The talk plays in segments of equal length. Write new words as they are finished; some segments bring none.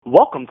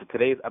Welcome to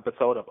today's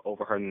episode of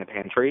Overheard in the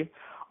Pantry.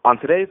 On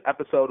today's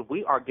episode,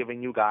 we are giving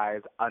you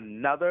guys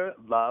another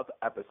love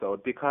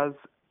episode because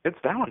it's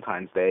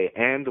Valentine's Day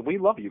and we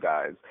love you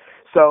guys.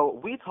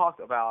 So we talked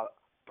about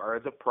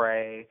Birds of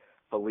Prey.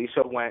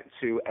 Felicia went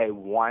to a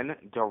One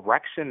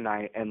Direction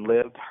night and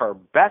lived her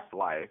best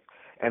life.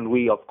 And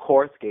we, of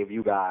course, gave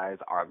you guys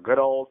our good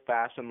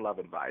old-fashioned love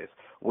advice.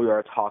 We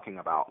are talking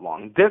about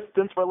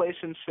long-distance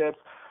relationships,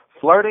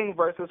 flirting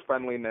versus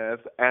friendliness,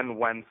 and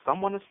when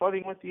someone is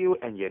flirting with you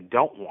and you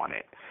don't want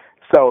it.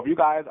 So if you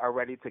guys are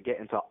ready to get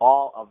into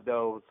all of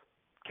those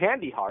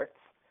candy hearts,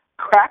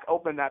 crack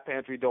open that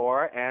pantry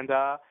door and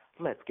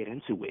let's get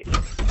into it.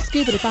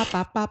 Skibbity bop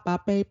bop bop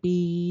bop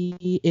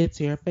baby.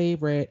 It's your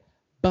favorite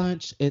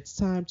bunch. It's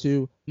time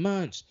to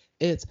munch.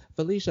 It's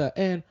Felicia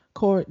and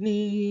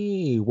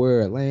Courtney.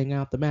 We're laying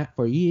out the mat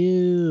for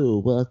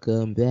you.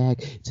 Welcome back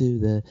to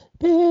the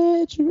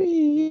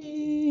Pantry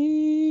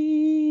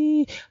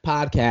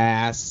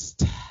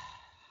podcast.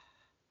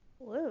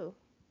 Woo.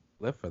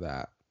 Live for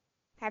that.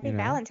 Happy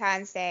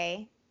Valentine's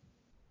Day.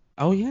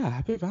 Oh yeah,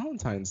 happy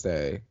Valentine's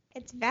Day.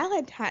 It's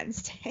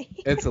Valentine's Day.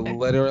 It's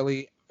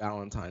literally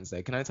Valentine's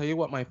Day. Can I tell you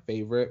what my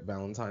favorite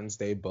Valentine's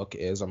Day book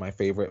is, or my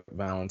favorite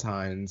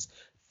Valentine's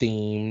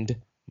themed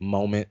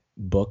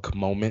book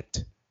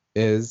moment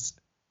is?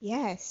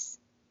 Yes.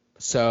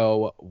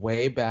 So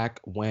way back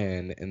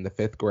when in the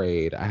 5th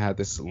grade, I had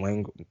this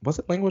was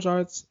it language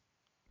arts?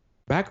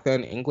 Back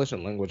then, English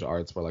and language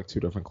arts were like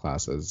two different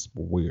classes.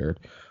 Weird.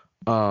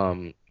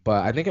 But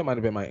I think it might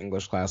have been my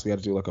English class. We had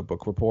to do like a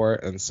book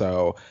report. And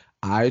so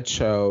I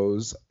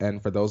chose,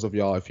 and for those of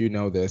y'all, if you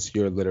know this,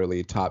 you're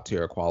literally top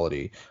tier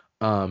quality.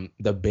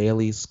 The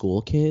Bailey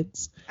School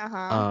Kids.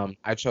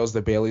 I chose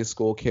the Bailey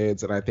School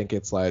Kids, and I think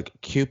it's like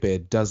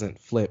Cupid doesn't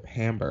flip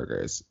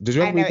hamburgers. Did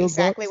you ever read those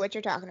exactly books? what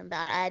you're talking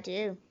about. I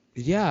do.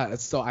 Yeah,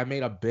 so I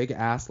made a big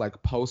ass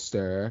like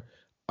poster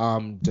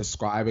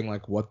describing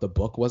like what the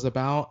book was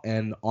about,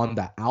 and on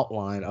the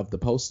outline of the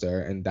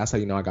poster, and that's how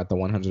you know I got the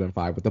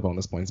 105 with the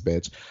bonus points,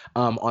 bitch.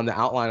 On the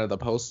outline of the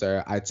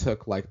poster, I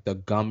took like the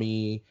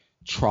gummy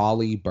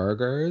trolley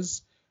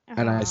burgers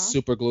and I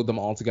super glued them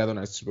all together, and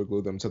I super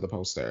glued them to the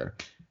poster.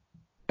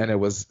 And it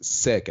was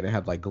sick, and it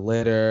had like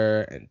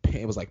glitter and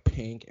it was like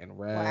pink and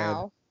red.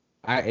 Wow.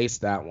 I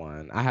aced that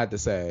one. I had to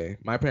say,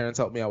 my parents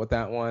helped me out with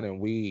that one, and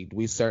we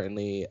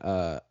certainly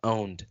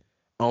owned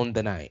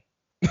the night.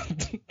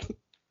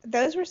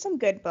 Those were some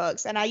good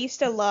books, and I used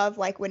to love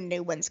like when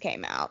new ones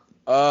came out.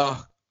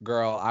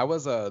 Girl, I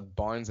was a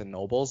Barnes and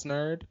Nobles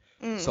nerd.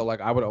 So like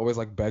I would always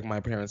like beg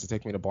my parents to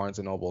take me to Barnes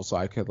and Noble so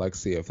I could like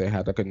see if they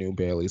had like a new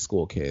Bailey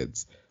School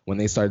Kids when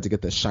they started to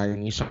get the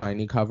shiny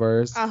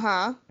covers.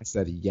 I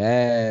said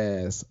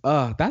yes.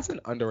 That's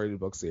an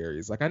underrated book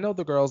series. Like I know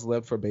the girls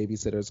lived for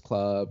Babysitter's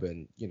Club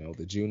and you know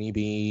the Junie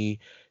B.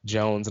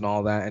 Jones and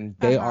all that, and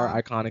they are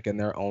iconic in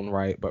their own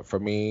right. But for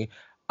me,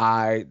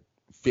 I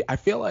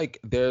feel like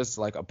there's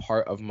like a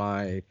part of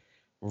my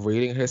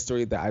reading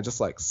history that I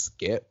just like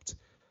skipped.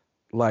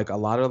 Like a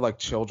lot of like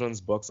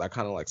children's books I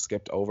kind of like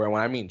skipped over. And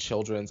when I mean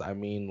children's, I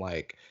mean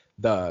like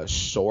the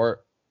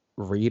short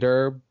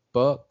reader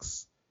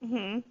books.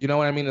 You know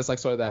what I mean? It's like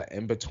sort of that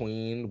in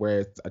between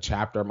where a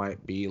chapter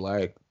might be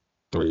like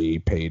 3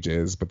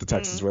 pages, but the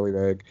text is really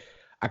big.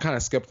 I kind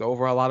of skipped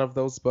over a lot of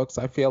those books,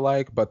 I feel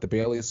like, but the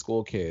Bailey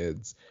School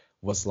Kids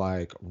was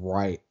like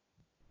right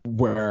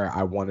where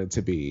I wanted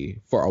to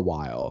be for a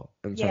while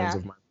in terms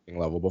of my reading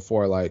level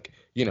before like,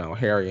 you know,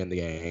 Harry and the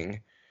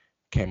Gang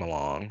came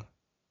along.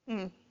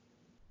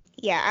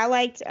 Yeah, I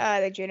liked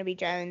the Junie B.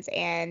 Jones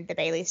and the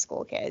Bailey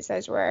School Kids.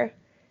 Those were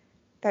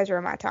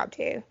my top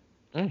 2.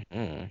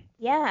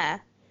 Yeah.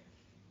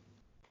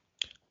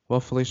 Well,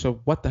 Felicia,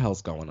 what the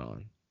hell's going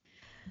on?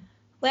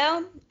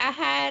 Well, I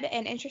had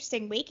an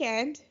interesting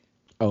weekend.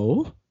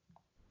 Oh?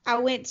 I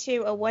went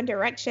to a One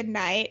Direction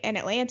night in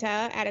Atlanta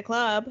at a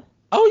club.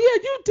 Oh,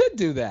 yeah, you did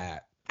do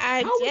that.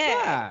 How was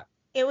that?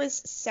 It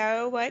was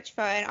so much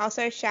fun.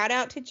 Also, shout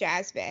out to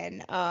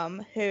Jasmine,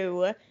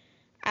 who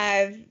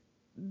I've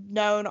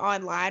known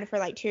online for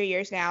like 2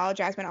 years now.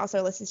 Jasmine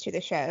also listens to the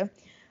show.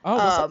 Oh,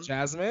 what's up,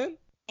 Jasmine?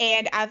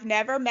 And I've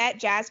never met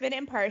Jasmine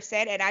in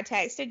person, and I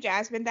texted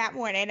Jasmine that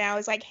morning, and I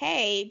was like,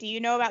 hey, do you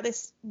know about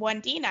this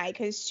 1D night?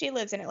 Because she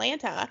lives in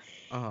Atlanta.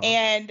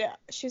 And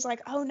she's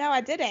like, oh, no,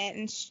 I didn't.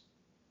 And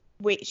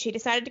she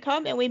decided to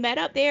come, and we met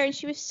up there, and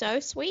she was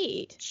so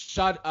sweet.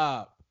 Shut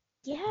up.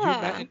 Yeah.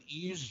 You met an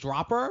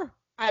eavesdropper?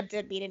 I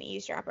did meet an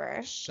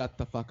eavesdropper. Shut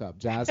the fuck up.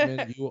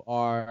 Jasmine, you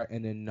are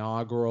an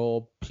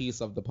inaugural piece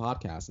of the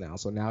podcast now.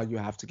 So now you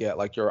have to get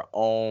like your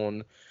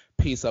own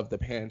piece of the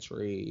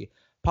Pantry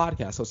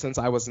podcast. So since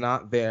I was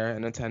not there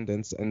in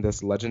attendance in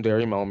this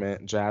legendary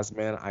moment,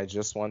 Jasmine, I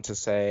just want to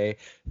say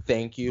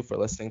thank you for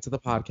listening to the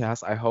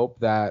podcast. I hope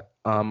that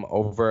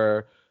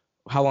over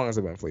how long has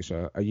it been,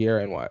 Felicia? A year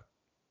and what?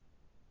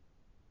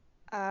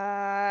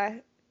 A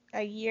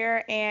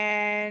year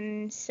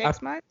and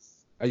 6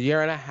 months. A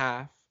year and a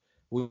half.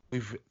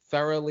 We've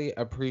thoroughly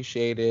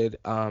appreciated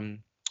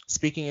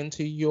speaking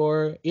into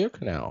your ear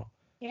canal.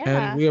 And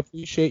Yeah. we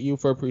appreciate you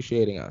for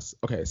appreciating us.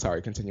 Okay,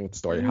 sorry, continue with the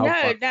story. How No,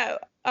 fun.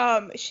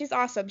 no. She's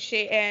awesome.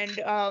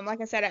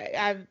 Like I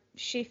said,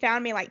 she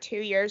found me like 2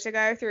 years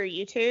ago through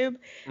YouTube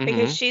because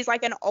Mm-hmm. she's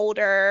like an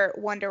older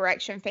One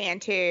Direction fan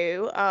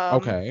too.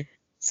 Okay.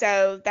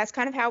 So that's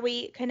kind of how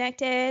we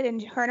connected.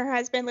 And her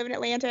husband live in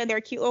Atlanta, and they're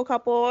a cute little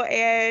couple.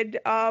 And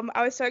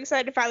I was so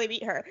excited to finally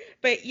meet her.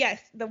 But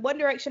yes, the One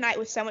Direction night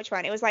was so much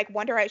fun. It was like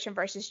One Direction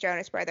versus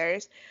Jonas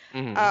Brothers.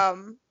 Mm-hmm.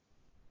 Um,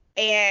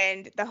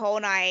 and the whole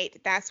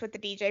night, that's what the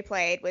DJ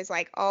played was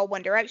like all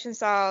One Direction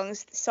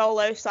songs,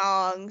 solo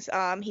songs.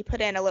 He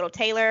put in a little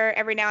Taylor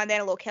every now and then,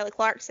 a little Kelly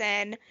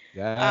Clarkson,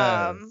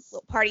 Yes.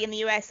 little Party in the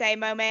USA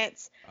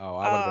moments. Oh,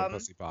 I would have been Um,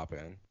 pussy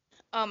popping.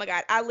 oh my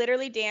God, I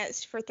literally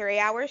danced for 3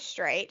 hours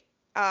straight.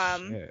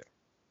 Um, Shit.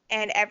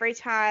 and every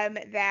time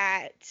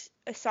that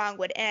a song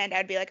would end,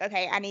 I'd be like,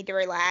 okay, I need to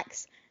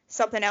relax.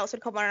 Something else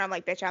would come on, and I'm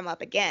like, bitch, I'm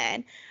up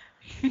again.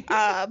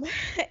 Um,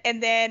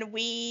 and then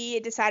we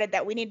decided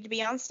that we needed to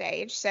be on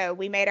stage, so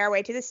we made our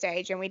way to the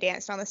stage and we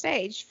danced on the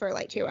stage for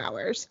like 2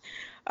 hours.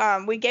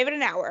 We gave it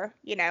an hour,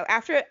 you know.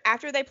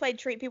 After they played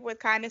Treat People with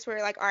Kindness, we were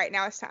like, all right,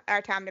 now it's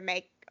our time to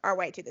make our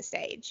way to the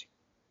stage.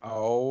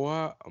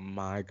 Oh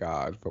my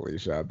God,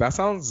 Felicia. That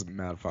sounds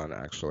mad fun,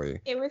 actually.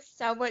 It was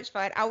so much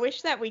fun. I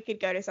wish that we could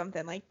go to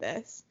something like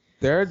this.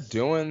 They're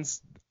doing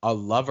a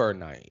lover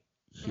night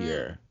Mm.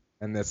 here,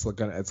 and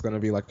it's gonna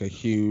be like a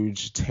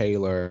huge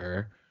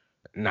Taylor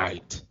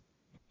night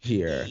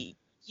here.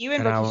 You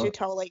and And Brookie should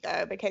totally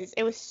go because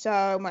it was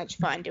so much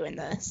fun doing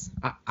this.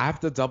 I have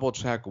to double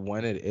check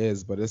when it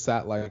is, but it's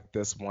at like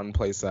this one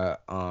place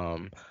that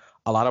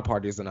a lot of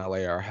parties in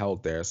LA are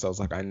held there. So it's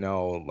like I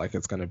know like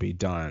it's gonna be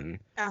done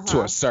to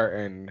Uh-huh. a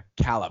certain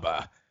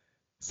caliber.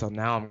 So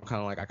now I'm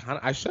kind of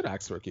like I should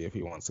ask Ricky if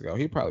he wants to go.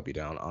 He'd probably be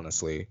down,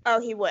 honestly.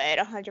 Oh, he would,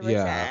 Yeah,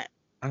 100%.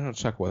 I'm gonna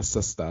check with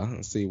sister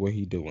and see what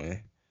he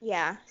doing.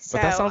 Yeah.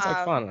 But that So, sounds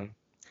like fun.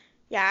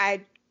 yeah,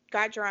 I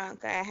got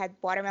drunk. I had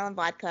watermelon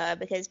vodka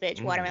because bitch,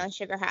 Mm, watermelon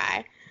sugar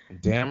high.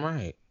 damn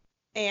right.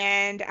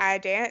 And I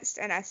danced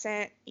and I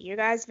sent you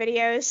guys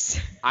videos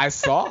I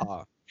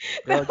saw.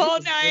 the Girl, you whole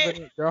was night.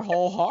 giving it your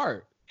whole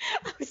heart.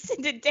 I was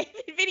sending David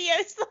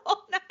videos the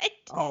whole night.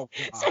 Oh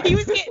So he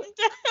was God. getting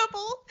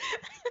double.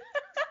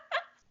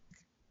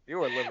 You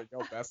were living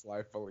your best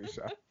life,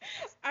 Felicia.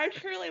 I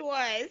truly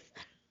was.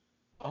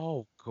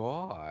 Oh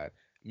God. Um,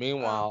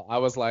 Meanwhile, I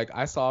was like,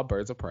 I saw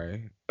Birds of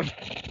Prey. Um,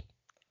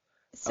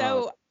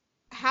 so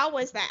how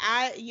was that?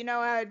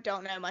 I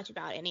don't know much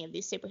about any of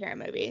these superhero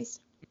movies.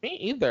 Me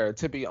either,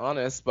 to be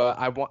honest, but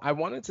I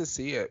wanted to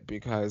see it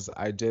because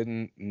I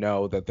didn't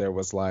know that there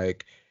was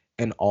like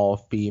an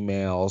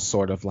all-female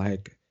sort of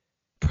like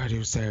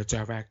producer,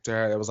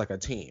 director. It was like a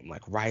team,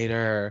 like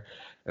writer.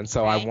 And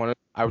so Right.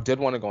 I did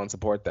want to go and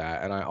support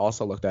that. And I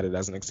also looked at it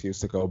as an excuse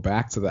to go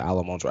back to the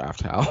Alamo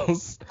Draft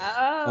House.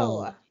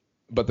 Oh.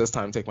 But this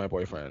time take my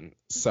boyfriend. Mhm.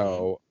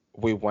 So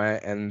we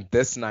went, and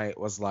this night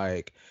was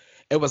like,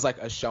 it was like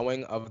a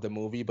showing of the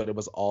movie, but it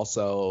was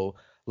also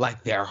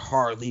like their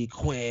Harley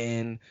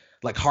Quinn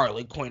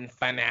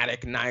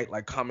fanatic night,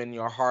 like come in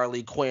your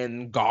Harley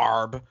Quinn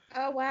garb.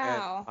 Oh And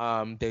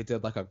wow. they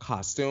did like a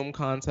costume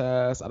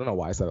contest. I don't know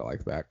why I said it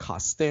like that.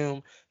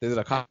 Costume. They did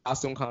a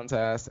costume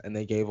contest, and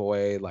they gave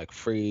away like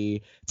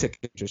free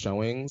tickets to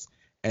showings.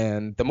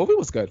 And the movie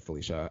was good,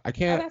 Felicia. I Oh,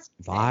 can't that's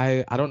good.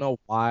 lie. I don't know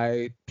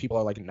why people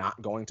are like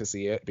not going to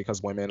see it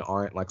because women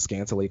aren't like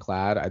scantily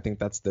clad. I think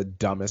that's the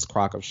dumbest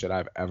crock of shit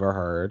I've ever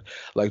heard.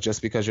 Like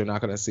just because you're not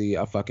gonna see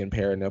a fucking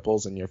pair of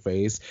nipples in your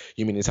face,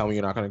 you mean to tell me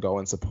you're not gonna go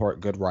and support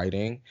good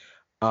writing?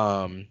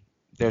 Um,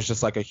 there's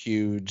just like a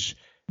huge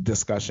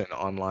discussion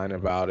online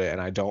about it,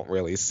 and I don't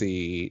really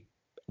see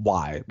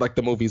why. Like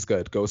the movie's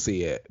good, go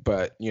see it.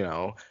 But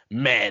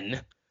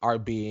men are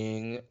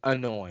being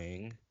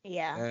annoying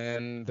Yeah.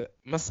 and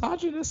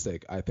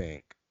misogynistic, I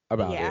think,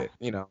 about Yeah.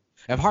 it.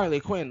 If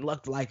Harley Quinn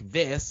looked like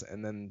this,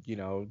 and then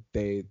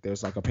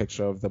there's like a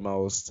picture of the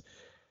most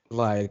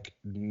like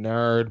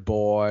nerd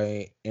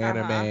boy Uh-huh.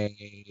 anime,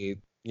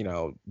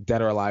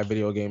 dead or alive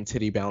video game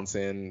titty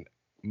bouncing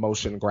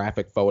motion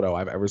graphic photo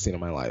I've ever seen in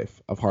my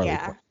life of Harley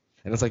Yeah. Quinn.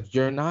 And it's like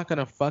you're not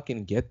gonna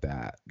fucking get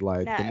that.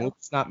 Like the No.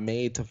 movie's not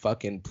made to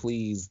fucking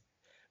please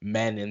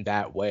men in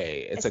that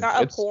way. It's It's a not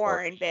a good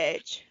story. porn,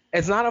 bitch.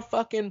 It's not a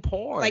fucking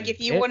porn. Like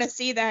if you want to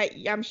see that,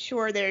 I'm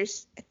sure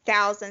there's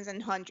thousands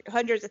and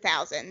hundreds of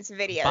thousands of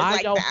videos Buy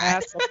like your that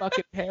ass a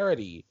fucking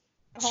parody.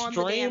 on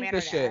the damn Stream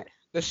the shit. internet.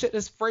 The shit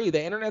is free.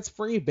 The internet's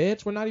free,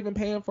 bitch. We're not even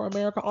paying for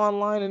America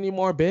Online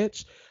anymore,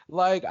 bitch.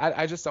 Like,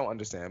 I just don't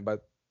understand.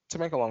 But to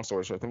make a long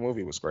story short, the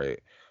movie was great.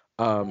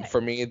 For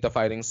me, the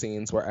fighting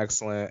scenes were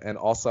excellent. And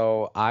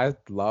also, I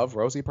love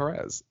Rosie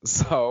Perez.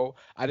 So,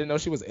 I didn't know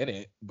she was in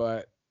it,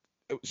 but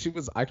she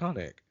was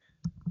iconic.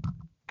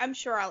 I'm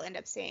sure I'll end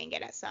up seeing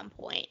it at some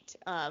point.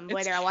 It's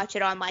Whether I watch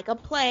it on like a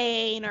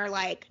plane or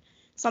like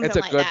it's something a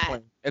like good that.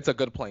 plane. It's a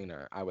good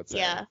planer, I would say.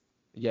 Yeah.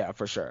 Yeah,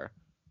 for sure.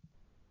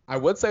 I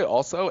would say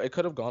also it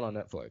could have gone on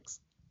Netflix.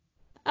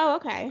 Oh,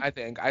 okay. I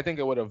think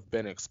it would have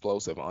been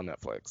explosive on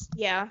Netflix.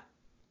 Yeah.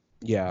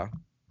 Yeah.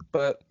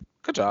 But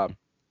good job.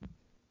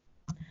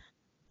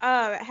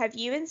 Have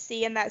you been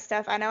seeing that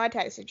stuff? I know I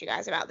texted you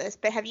guys about this,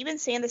 but have you been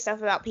seeing the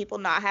stuff about people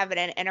not having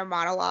an inner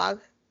monologue?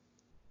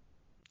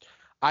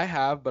 I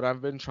have, but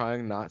I've been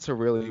trying not to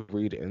really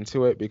read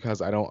into it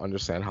because I don't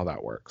understand how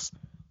that works.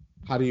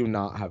 How do you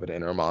not have an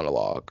inner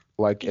monologue?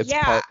 Like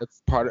Yeah,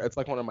 it's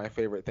like one of my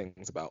favorite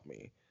things about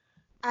me.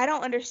 I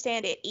don't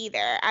understand it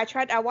either.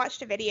 I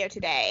watched a video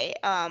today,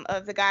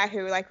 of the guy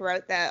who like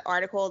wrote the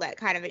article that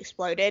kind of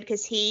exploded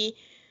because he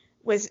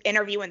was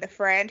interviewing the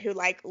friend who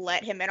like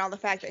let him in on the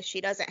fact that she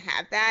doesn't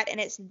have that, and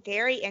it's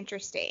very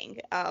interesting.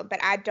 But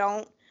I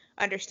don't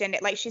understand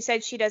it. Like she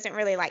said, she doesn't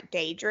really like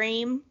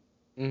daydream,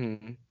 Hmm.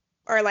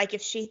 or like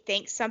if she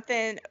thinks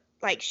something,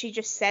 like she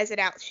just says it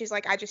out. She's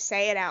like, I just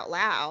say it out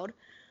loud.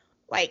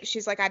 Like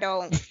she's like, I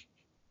don't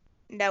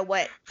know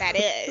what that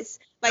is.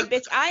 Like,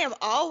 bitch, I am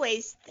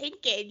always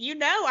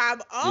thinking.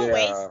 I'm always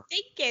Yeah,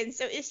 thinking.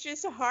 So it's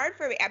just hard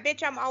for me.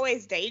 Bitch, I'm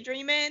always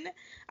daydreaming.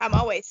 I'm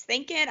always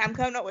thinking. I'm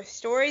coming up with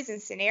stories and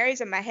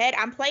scenarios in my head.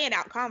 I'm playing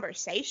out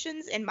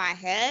conversations in my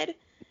head.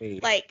 me.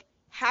 Like,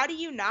 how do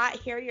you not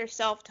hear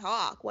yourself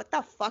talk? What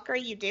the fuck are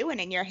you doing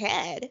in your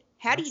head?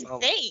 How do That you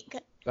sounds think?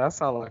 that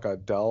sounds like a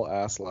dull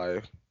ass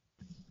life.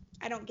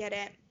 I don't get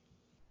it.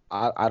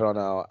 I don't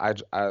know.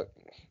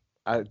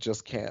 I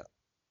just can't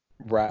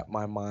wrap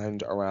my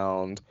mind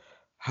around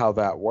how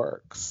that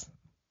works.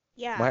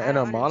 Yeah, My I inner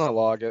don't understand.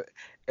 monologue,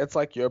 it's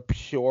like your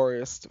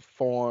purest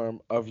form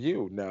of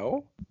you,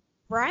 no?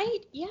 Right?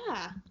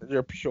 Yeah.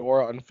 Your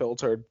pure,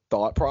 unfiltered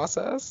thought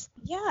process,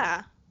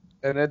 Yeah.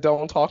 and it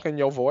don't talk in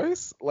your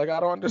voice? Like, I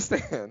don't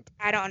understand.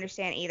 I don't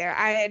understand either.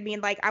 I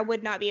mean, like, I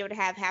would not be able to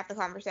have half the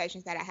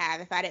conversations that I have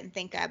if I didn't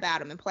think about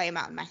them and play them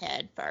out in my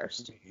head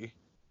first.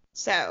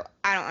 So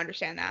I don't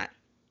understand that.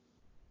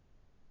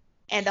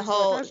 And the She's like,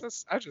 whole,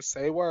 I just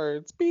say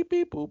words, beep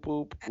beep boop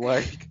boop.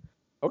 Like,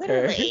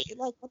 okay. literally,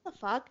 like, what the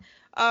fuck?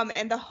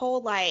 And the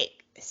whole like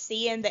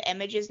seeing the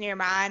images in your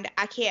mind,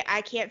 I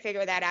can't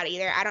figure that out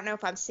either. I don't know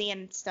if I'm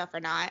seeing stuff or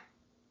not.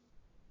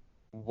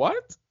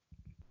 What?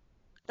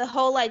 The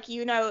whole like,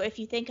 if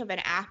you think of an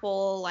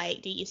apple,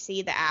 like, do you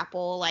see the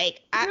apple?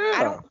 Like, I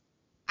Yeah. don't.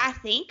 I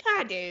think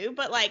I do,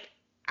 but like,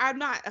 I'm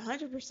not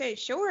 100%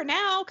 sure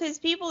now because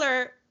people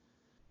are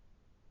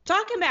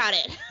talking about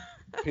it.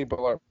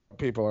 People are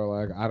people are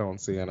like, I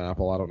don't see an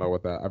apple. I don't know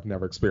what that. I've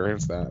never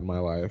experienced that in my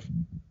life.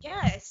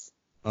 Yes.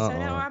 So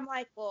now Uh-uh. I'm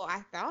like, well,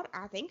 I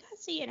think I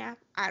see an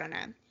apple. I don't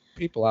know.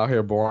 People out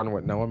here born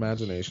with no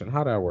imagination.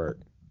 How that work?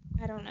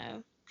 I don't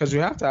know. Because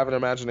you have to have an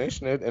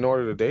imagination in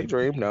order to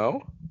daydream.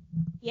 No,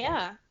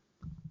 Yeah.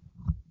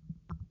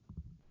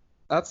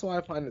 that's why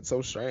I find it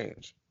so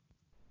strange.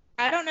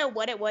 I don't know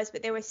what it was,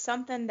 but there was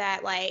something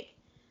that like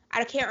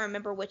I can't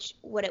remember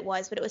what it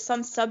was, but it was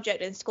some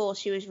subject in school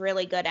she was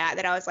really good at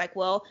that I was like,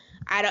 well,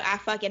 I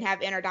fucking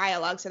have inner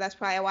dialogue, so that's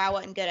probably why I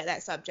wasn't good at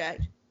that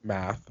subject.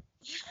 Math,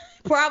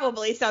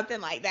 Probably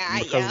something like that,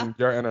 because yeah.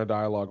 your inner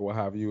dialogue will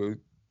have you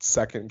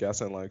second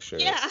guessing like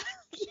shit. Yeah.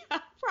 Yeah,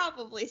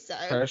 probably so.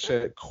 Her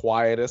shit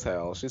quiet as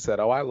hell. She said,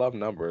 "Oh, I love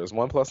numbers.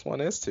 1 +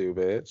 1 is 2,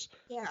 bitch.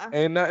 Yeah.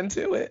 Ain't nothing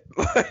to it."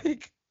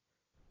 Like,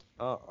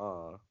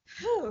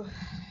 Whew.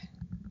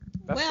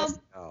 that's Well, just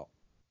out.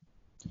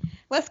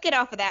 let's get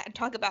off of that and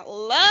talk about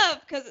love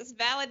because it's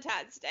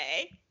Valentine's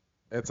Day.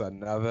 It's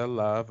another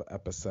love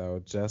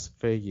episode just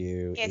for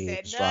you, It's another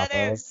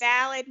eavesdroppers.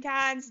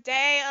 Valentine's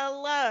Day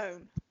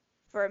alone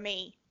for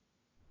me.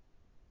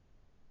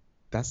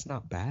 That's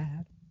not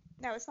bad.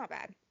 No, it's not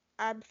bad.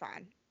 I'm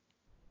fine.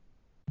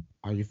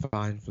 Are you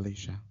fine,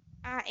 Felicia?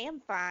 I am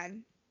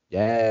fine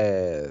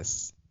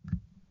Yes. Come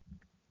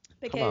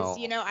because,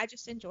 on. I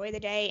just enjoy the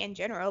day in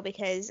general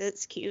because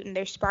it's cute and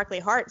there's sparkly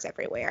hearts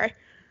everywhere,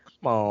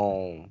 Come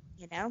on.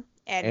 and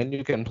And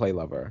you can play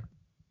lover.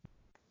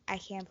 I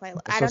can play.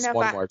 It's I don't know just if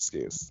one I, more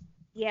excuse.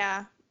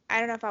 yeah, I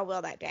don't know if I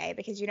will that day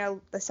because,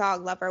 the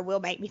song Lover will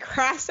make me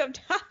cry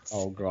sometimes.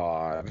 Oh,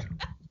 God.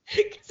 'Cause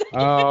I get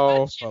Oh,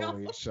 emotional.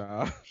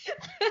 Felicia.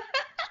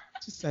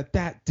 She said,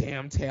 that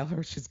damn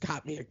Taylor, she's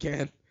got me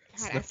again. God,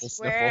 Sniffle, I sniffle.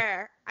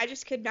 swear. I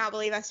just could not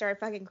believe I started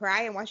fucking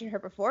crying watching her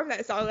perform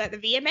that song at the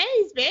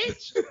VMAs,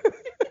 bitch.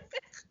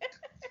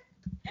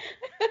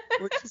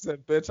 Like she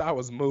said, bitch, I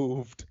was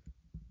moved.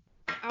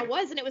 I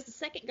was, and it was the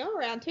second go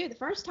around too. The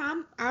first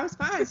time I was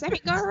fine.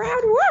 Second go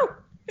around, woo!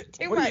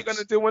 Too What much. are you going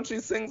to do when she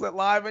sings it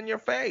live in your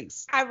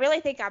face? I really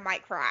think I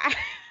might cry.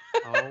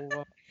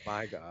 Oh,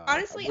 my God.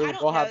 Honestly, I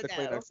don't We'll have know, the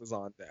though. Kleenexes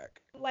on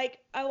deck. Like,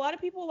 a lot of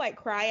people like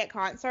cry at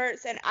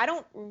concerts, and I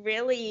don't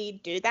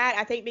really do that.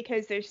 I think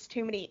because there's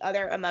too many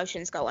other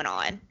emotions going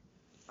on.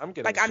 I'm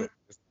getting Like, I'm shit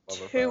faced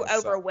at too Loverfest, so I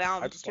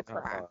overwhelmed just to want to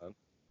cry. have fun.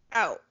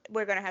 Oh,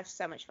 we're gonna have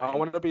so much I fun.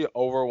 want to be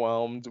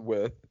overwhelmed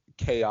with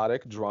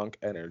chaotic drunk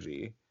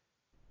energy.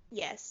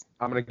 Yes.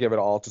 I'm gonna give it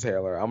all to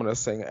Taylor. I'm gonna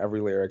sing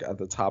every lyric at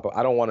the top of.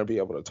 I don't want to be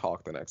able to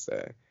talk the next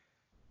day.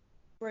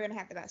 We're gonna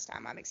have the best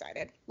time. I'm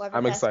excited. I'm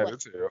Loverfest. excited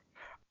too.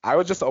 I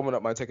would just open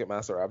up my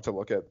Ticketmaster app to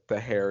look at the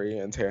Harry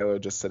and Taylor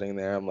just sitting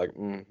there. I'm like,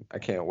 I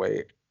can't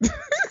wait.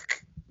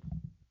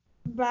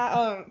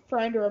 My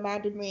friend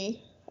reminded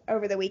me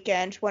over the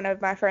weekend, one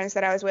of my friends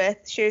that I was with,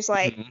 she was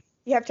like, Mhm.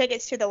 You have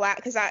tickets to the last,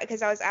 because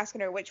I was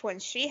asking her which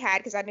ones she had,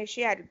 because I knew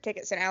she had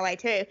tickets in LA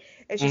too,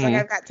 and she's like,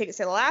 I've got tickets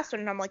to the last one,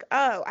 and I'm like,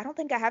 oh, I don't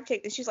think I have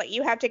tickets. And she's like,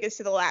 you have tickets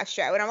to the last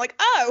show, and I'm like,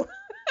 oh.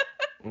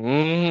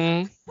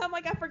 I'm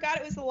like, I forgot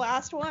it was the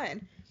last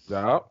one.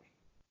 Yep.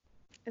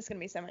 It's gonna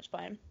be so much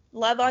fun.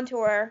 Love on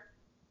Tour,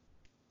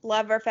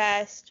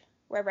 Loverfest,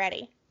 we're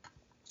ready.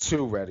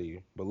 Too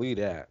ready, believe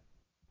that.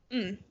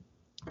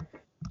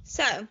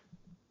 So,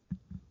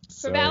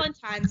 for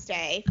Valentine's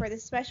Day, for the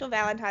special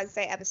Valentine's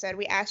Day episode,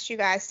 we asked you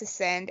guys to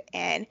send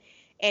in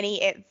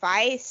any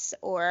advice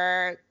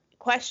or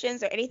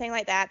questions or anything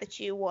like that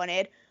you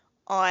wanted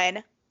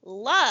on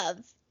love.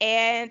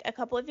 And a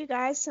couple of you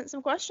guys sent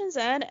some questions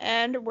in,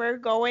 and we're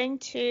going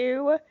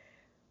to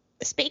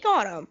speak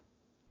on them.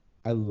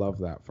 I love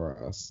that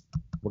for us.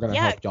 We're going to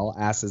help y'all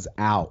asses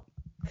out.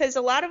 Because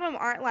a lot of them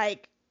aren't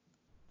like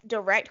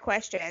direct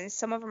questions.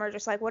 Some of them are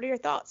just like, what are your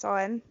thoughts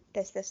on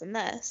this, this, and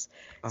this?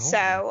 Oh.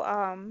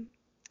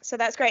 So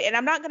that's great. And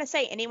I'm not going to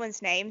say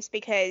anyone's names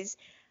because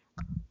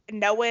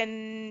no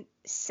one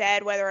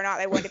said whether or not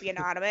they wanted to be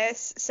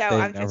anonymous. So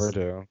I'm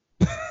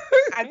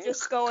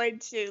just going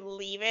to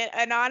leave it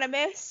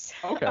anonymous.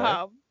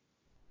 Okay.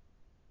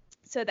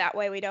 So that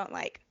way we don't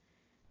like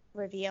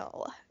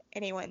reveal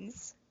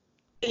anyone's,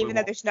 even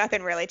though there's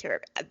nothing really to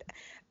it.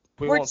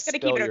 We're just going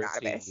to keep it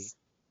anonymous.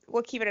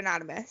 We'll keep it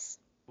anonymous.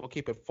 We'll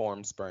keep it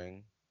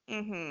Formspring.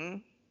 Mm-hmm.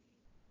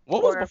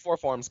 What was before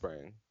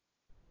Formspring?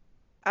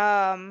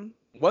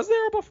 Was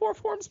there a before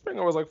Formspring,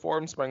 or was like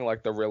Formspring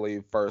like the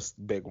really first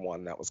big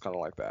one that was kind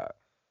of like that?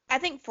 I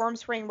think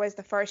Formspring was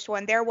the first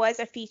one. There was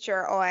a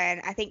feature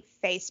on, I think,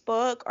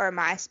 Facebook or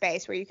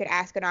MySpace where you could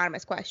ask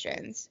anonymous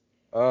questions.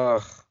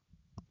 Ugh.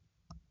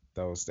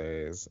 Those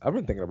days. I've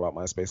been thinking about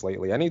MySpace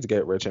lately. I need to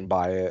get rich and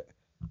buy it.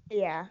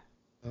 Yeah.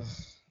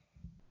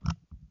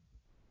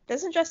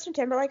 Doesn't Justin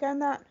Timberlake own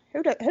that?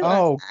 Who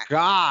owns that?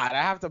 God,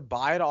 I have to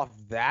buy it off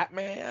that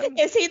man?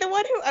 Is he the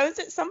one who owns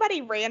it?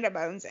 Somebody random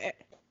owns it.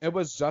 It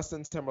was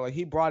Justin Timberlake.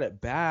 He brought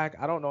it back.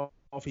 I don't know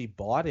if he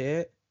bought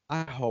it.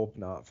 I hope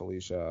not,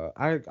 Felicia.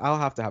 I'll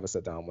have to have a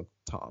sit down with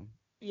Tom.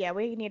 Yeah,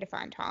 we need to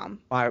find Tom.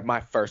 My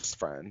first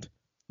friend.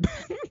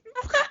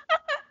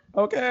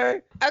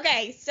 Okay.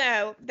 Okay,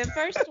 so the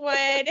first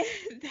one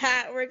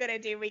that we're going to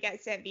do, we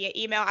got sent via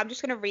email. I'm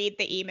just going to read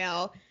the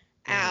email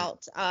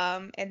out,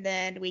 and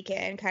then we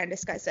can kind of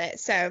discuss it.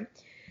 So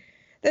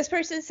this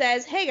person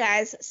says, hey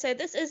guys, so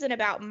this isn't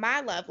about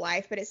my love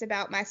life, but it's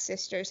about my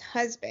sister's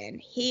husband.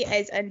 He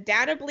is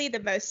undoubtedly the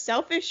most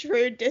selfish,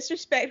 rude,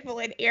 disrespectful,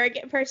 and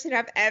arrogant person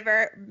I've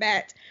ever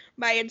met.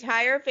 My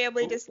entire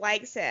family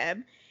dislikes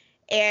him,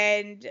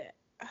 and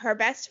her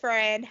best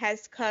friend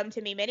has come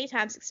to me many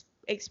times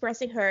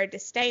expressing her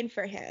disdain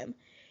for him.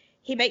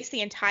 He makes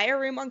the entire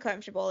room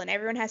uncomfortable, and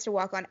everyone has to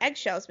walk on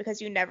eggshells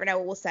because you never know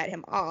what will set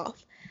him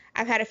off.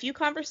 I've had a few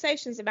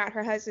conversations about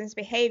her husband's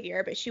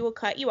behavior, but she will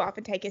cut you off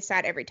and take his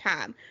side every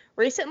time.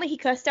 Recently, he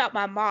cussed out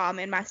my mom,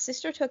 and my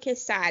sister took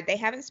his side. They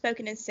haven't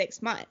spoken in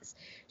 6 months.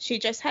 She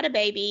just had a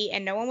baby,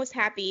 and no one was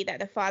happy that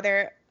the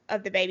father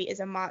of the baby is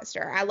a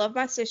monster. I love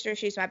my sister.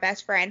 She's my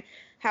best friend.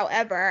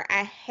 However,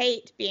 I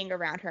hate being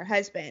around her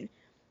husband.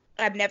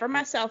 I'm never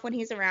myself when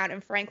he's around,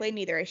 and frankly,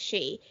 neither is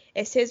she.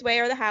 It's his way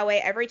or the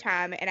highway every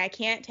time, and I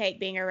can't take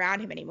being around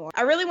him anymore.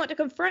 I really want to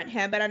confront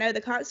him, but I know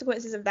the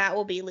consequences of that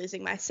will be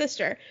losing my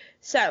sister.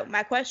 So,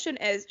 my question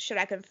is, should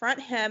I confront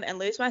him and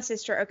lose my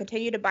sister, or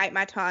continue to bite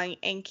my tongue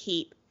and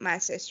keep my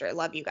sister?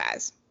 Love you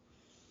guys.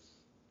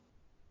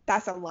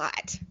 That's a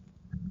lot.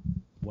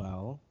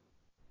 Well,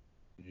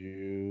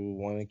 you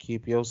want to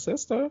keep your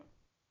sister?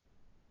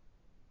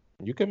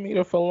 You can meet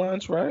her for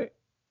lunch, right?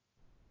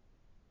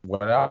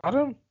 Without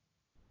him?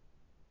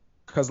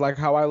 Because, like,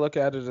 how I look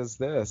at it is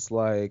this,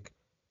 like,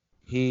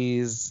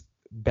 he's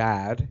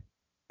bad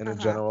in a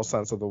general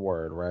sense of the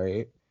word,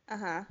 right?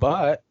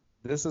 But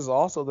this is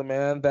also the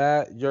man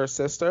that your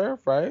sister,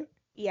 right?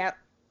 Yep.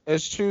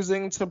 Is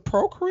choosing to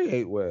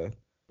procreate with.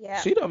 Yeah.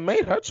 She done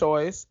made her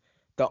choice.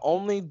 The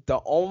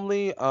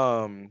only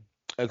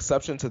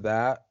exception to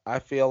that, I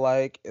feel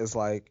like, is,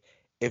 like,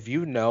 if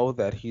you know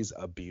that he's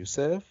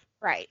abusive,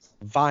 right,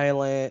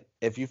 violent,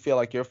 if you feel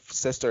like your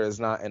sister is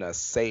not in a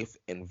safe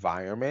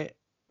environment,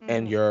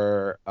 and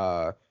your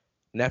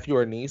nephew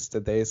or niece,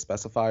 did they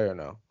specify or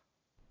no?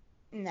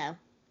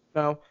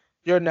 No,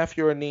 your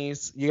nephew or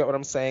niece, you get what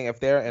I'm saying? If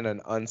they're in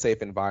an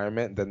unsafe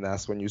environment, then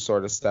that's when you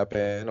sort of step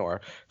in or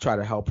try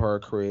to help her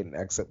create an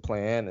exit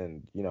plan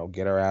and, you know,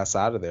 get her ass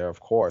out of there. Of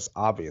course,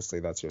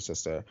 obviously that's your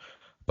sister.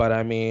 But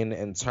I mean,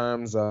 in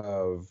terms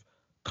of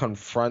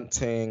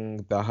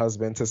confronting the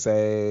husband to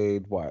say,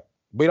 what?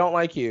 We don't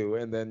like you,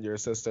 and then your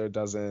sister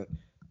doesn't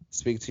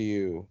speak to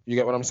you. You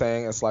get what I'm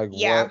saying? It's like,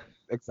 what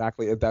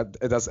exactly?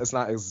 It's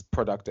not as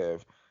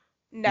productive.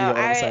 No,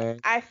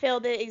 I feel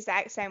the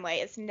exact same way.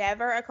 It's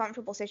never a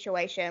comfortable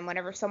situation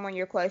whenever someone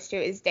you're close to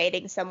is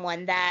dating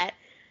someone that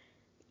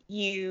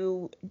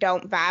you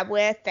don't vibe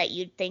with, that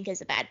you think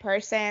is a bad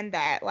person,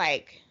 that,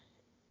 like,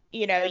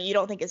 you know, you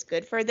don't think is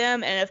good for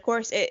them. And of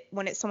course,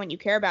 when it's someone you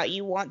care about,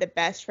 you want the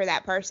best for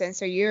that person,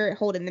 so you're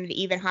holding them to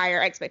even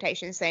higher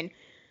expectations than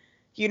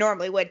you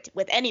normally would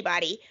with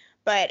anybody.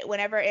 But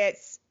whenever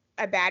it's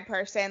a bad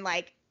person,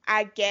 like,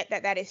 I get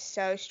that is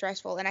so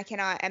stressful, and I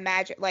cannot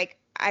imagine, like,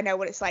 I know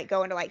what it's like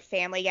going to like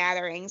family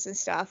gatherings and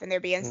stuff, and there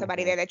being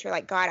somebody there that you're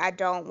like, God, I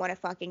don't want to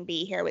fucking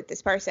be here with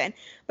this person.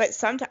 But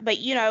sometimes, but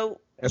you know,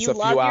 It's you a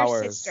few love your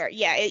hours. sister.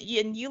 Yeah,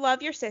 and you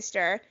love your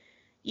sister.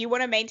 You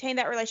want to maintain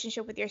that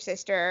relationship with your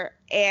sister,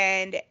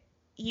 and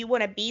you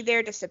want to be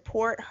there to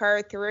support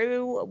her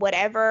through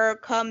whatever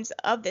comes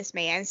of this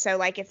man. So,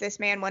 like, if this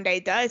man one day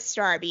does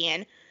start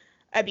being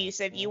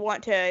abusive, you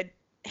want to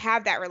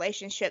have that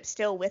relationship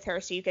still with her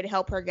so you can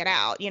help her get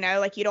out. You know,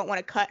 like, you don't want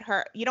to cut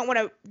her. You don't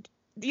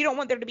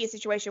want there to be a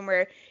situation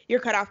where you're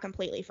cut off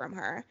completely from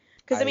her.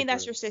 Because, I mean,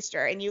 that's your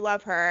sister, and you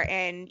love her,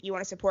 and you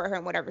want to support her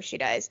in whatever she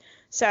does.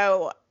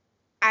 So,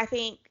 I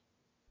think,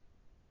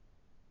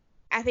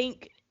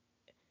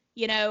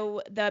 you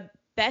know, the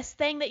best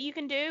thing that you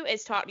can do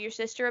is talk to your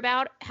sister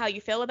about how you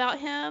feel about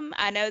him.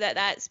 I know that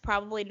that's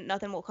probably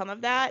nothing will come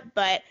of that,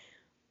 but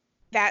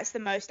that's the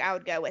most I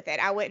would go with it.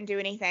 I wouldn't do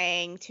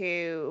anything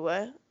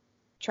to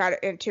try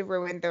to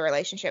ruin the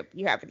relationship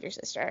you have with your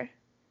sister.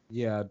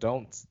 Yeah,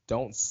 don't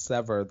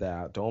sever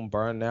that. Don't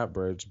burn that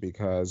bridge,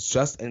 because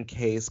just in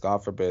case,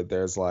 God forbid,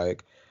 there's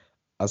like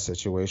a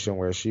situation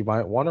where she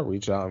might want to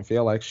reach out and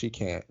feel like she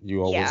can't.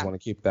 You always want to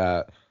keep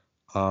that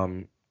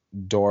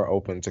door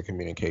open to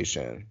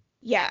communication.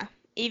 Yeah.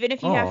 Even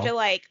if you have to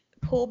like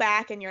pull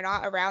back and you're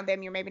not around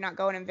them, you're maybe not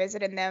going and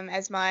visiting them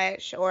as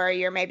much, or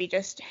you're maybe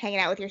just hanging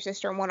out with your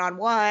sister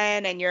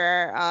one-on-one and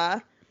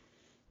your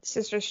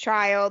sister's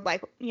child,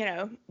 like, you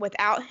know,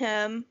 without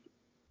him.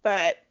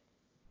 But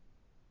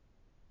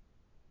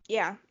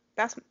yeah,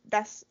 that's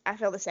I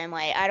feel the same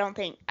way. I don't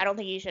think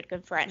you should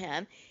confront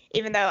him,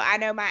 even though I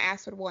know my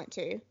ass would want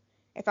to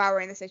if I were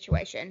in the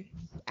situation.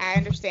 I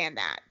understand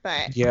that,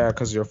 but yeah,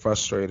 because you're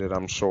frustrated,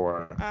 I'm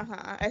sure.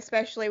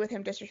 Especially with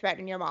him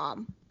disrespecting your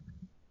mom.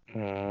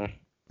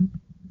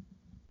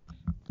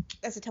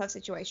 That's a tough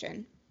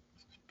situation.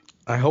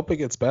 I hope it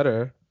gets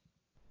better.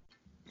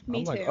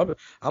 Me too.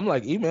 I'm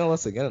like, email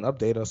us again and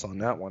update us on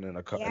that one in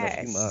a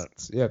few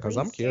months. Yeah, because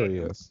I'm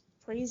curious.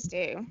 Please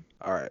do.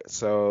 All right,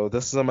 so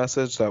this is a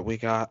message that we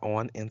got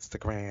on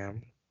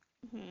Instagram.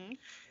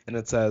 And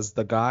it says,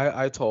 the guy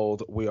I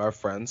told we are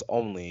friends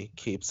only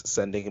keeps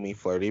sending me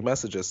flirty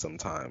messages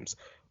sometimes,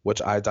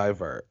 which I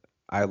divert.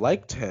 I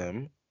liked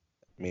him,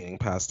 meaning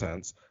past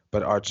tense,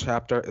 but our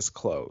chapter is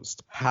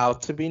closed. How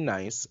to be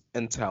nice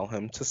and tell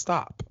him to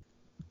stop.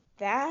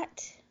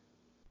 That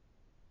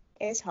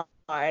is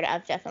hard.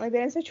 I've definitely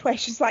been in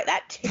situations like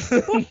that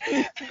too.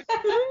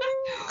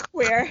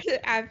 Where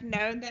I've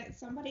known that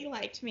somebody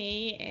liked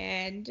me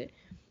and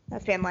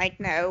I've been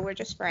like, no, we're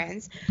just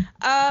friends.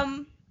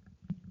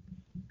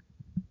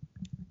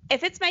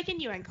 If it's making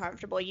you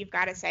uncomfortable, you've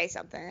got to say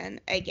something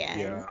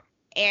again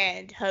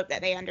and hope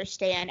that they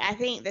understand. I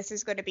think this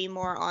is going to be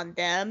more on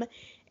them,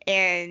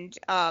 and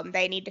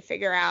they need to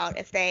figure out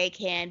if they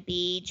can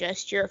be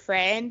just your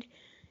friend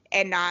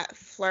and not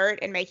flirt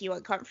and make you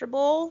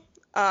uncomfortable,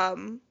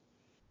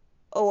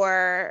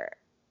 or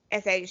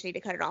if they just need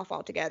to cut it off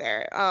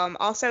altogether.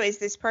 Also, is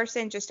this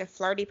person just a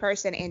flirty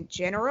person in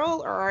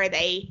general, or are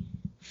they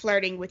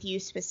flirting with you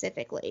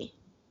specifically?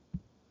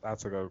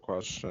 That's a good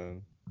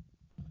question.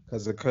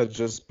 Because it could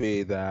just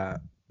be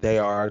that they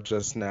are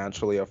just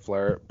naturally a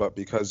flirt, but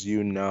because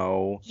you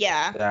know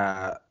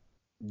that,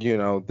 you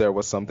know, there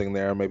was something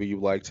there, maybe you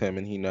liked him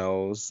and he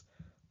knows,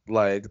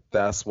 like,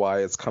 that's why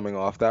it's coming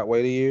off that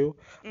way to you.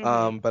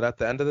 But at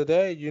the end of the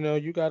day, you know,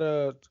 you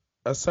gotta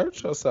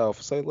assert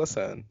yourself. Say,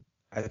 listen,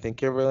 I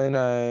think you're really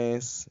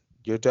nice.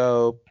 You're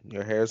dope.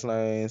 Your hair's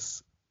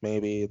nice.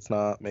 Maybe it's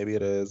not. Maybe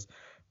it is.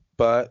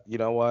 But you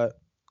know what?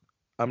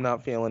 I'm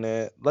not feeling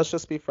it. Let's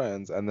just be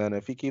friends. And then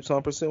if he keeps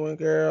on pursuing,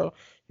 girl,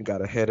 you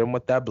gotta hit him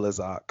with that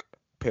Blizzak.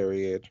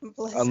 Period.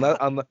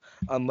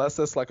 Unless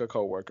it's like a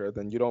coworker,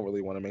 then you don't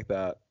really want to make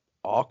that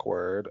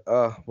awkward.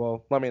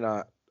 Well, let me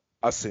not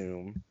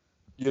assume.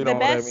 You know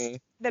what I mean?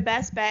 The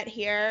best bet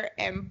here,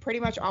 and pretty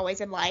much always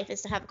in life,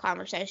 is to have a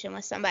conversation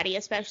with somebody,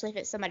 especially if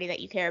it's somebody that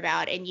you care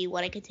about and you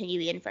want to continue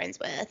being friends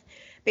with,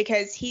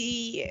 because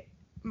he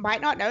might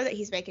not know that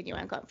he's making you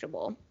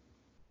uncomfortable.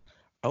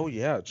 Oh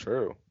yeah,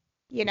 true.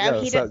 You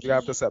know, you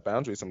have to set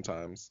boundaries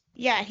sometimes.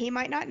 Yeah, he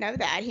might not know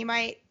that. He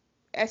might,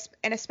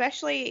 and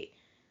especially,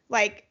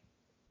 like,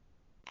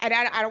 and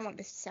I don't want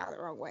this to sound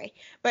the wrong way,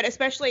 but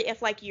especially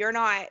if, like, you're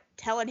not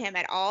telling him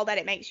at all that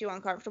it makes you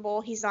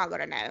uncomfortable, he's not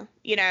going to know,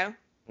 you know?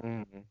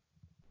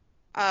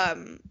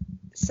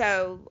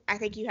 So I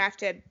think you have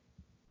to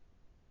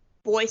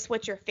voice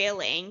what you're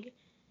feeling,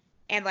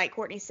 and like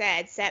Courtney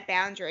said, set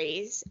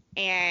boundaries,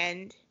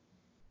 and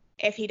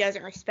if he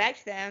doesn't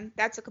respect them,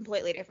 that's a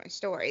completely different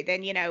story.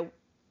 Then, you know,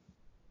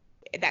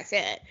 that's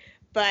it.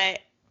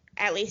 But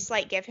at least,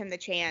 like, give him the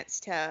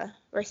chance to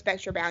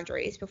respect your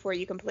boundaries before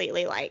you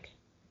completely, like,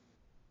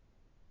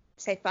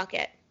 say fuck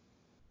it.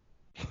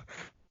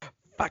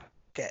 Fuck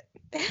it.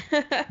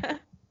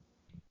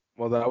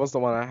 Well, that was the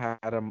one I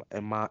had in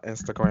my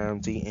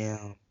Instagram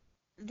DM.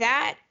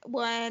 That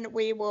one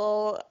I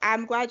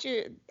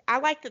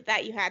like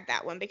that you had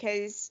that one,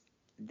 because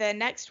the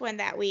next one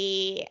that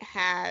we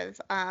have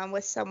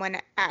was someone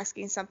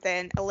asking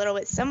something a little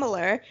bit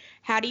similar.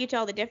 How do you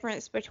tell the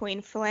difference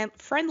between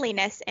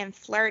friendliness and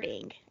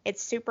flirting?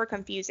 It's super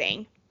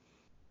confusing.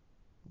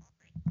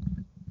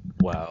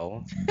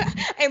 Well.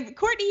 And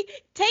Courtney,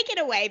 take it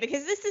away,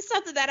 because this is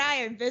something that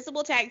I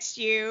invisible text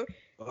you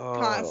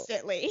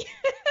constantly.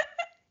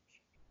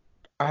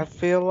 I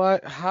feel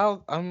like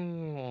how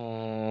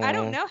I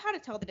don't know how to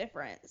tell the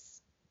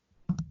difference.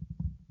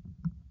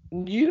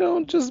 You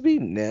don't just be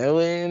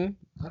knowing.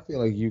 I feel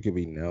like you could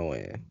be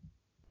knowing.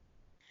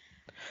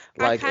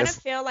 I kind of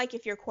feel like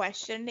if you're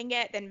questioning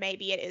it, then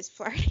maybe it is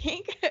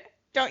flirting.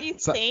 Don't you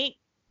think?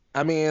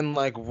 I mean,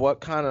 like,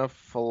 what kind of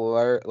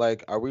flirt?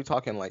 Like, are we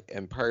talking like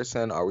in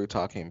person? Are we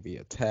talking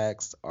via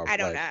text? Or I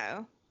don't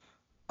know.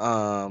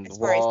 As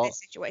far as this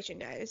situation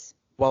goes.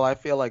 Well, I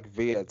feel like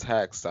via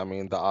text, I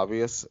mean, the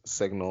obvious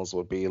signals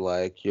would be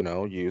like,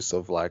 use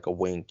of like a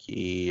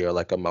winky or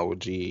like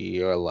emoji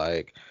or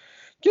like,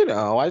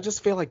 I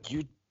just feel like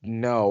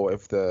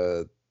if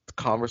the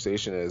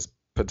conversation is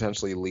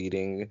potentially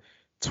leading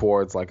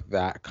towards like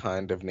that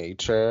kind of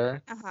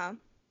nature,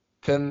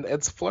 then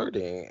it's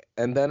flirting.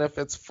 And then if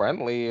it's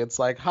friendly, it's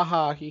like,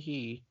 haha, hee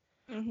hee.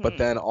 Mm-hmm. But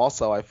then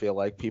also, I feel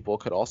like people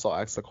could also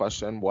ask the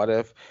question, what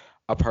if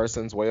a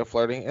person's way of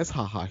flirting is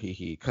haha hee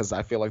hee? Because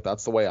I feel like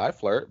that's the way I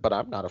flirt, but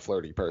I'm not a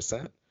flirty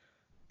person.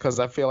 Because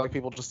I feel like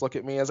people just look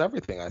at me as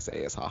everything I say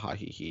is haha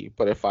hee hee.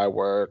 But if I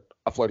were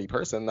a flirty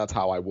person, that's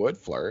how I would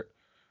flirt,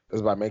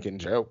 is by making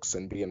jokes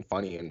and being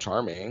funny and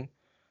charming.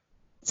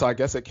 So I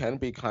guess it can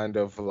be kind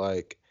of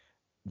like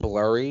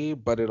blurry,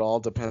 but it all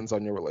depends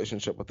on your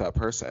relationship with that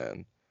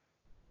person.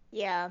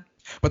 Yeah.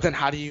 But then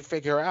how do you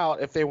figure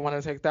out if they want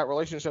to take that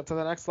relationship to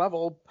the next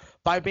level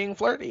by being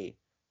flirty?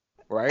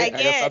 Right? Again,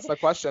 I guess that's the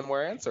question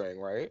we're answering,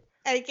 right?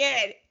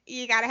 Again,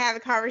 you got to have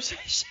a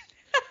conversation.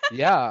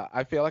 Yeah,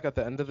 I feel like at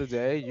the end of the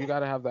day, you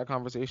got to have that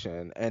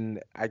conversation.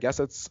 And I guess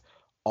it's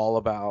all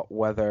about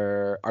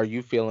whether are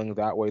you feeling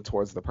that way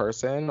towards the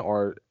person,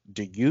 or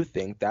do you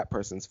think that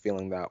person's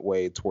feeling that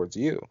way towards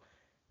you?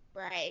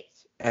 Right.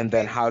 And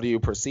then how do you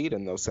proceed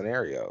in those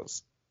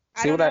scenarios?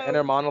 See where that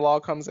inner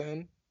monologue comes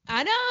in?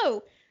 I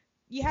know.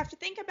 You have to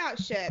think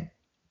about shit.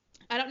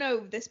 I don't know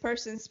this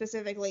person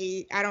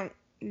specifically. I don't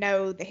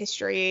know the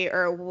history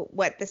or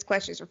what this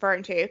question is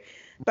referring to.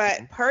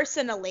 But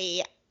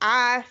personally,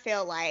 I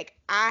feel like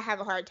I have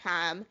a hard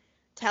time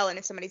telling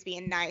if somebody's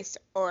being nice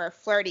or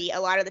flirty.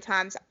 A lot of the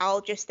times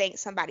I'll just think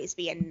somebody's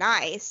being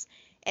nice,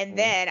 and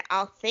then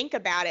I'll think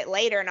about it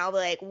later and I'll be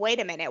like, wait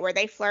a minute, were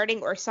they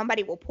flirting? Or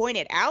somebody will point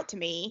it out to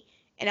me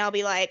and I'll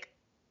be like,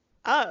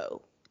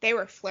 oh, they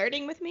were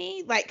flirting with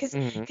me? Like,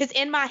 because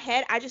in my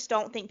head, I just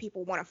don't think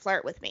people want to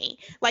flirt with me.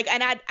 Like,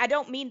 and I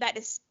don't mean that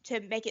to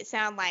make it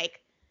sound like,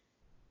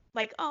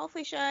 oh,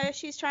 Felicia,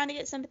 she's trying to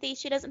get sympathy.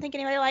 She doesn't think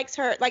anybody likes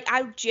her. Like,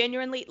 I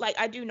genuinely, like,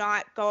 I do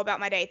not go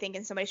about my day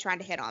thinking somebody's trying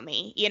to hit on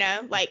me,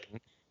 Like,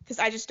 because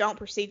I just don't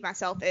perceive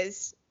myself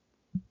as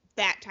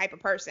that type of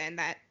person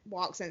that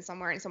walks in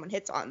somewhere and someone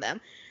hits on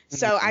them.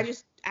 So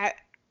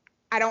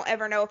I don't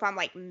ever know if I'm,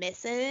 like,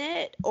 missing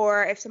it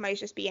or if somebody's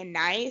just being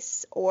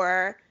nice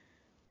or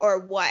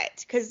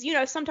what. Because,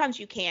 sometimes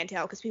you can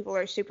tell because people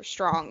are super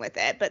strong with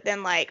it. But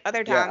then, like,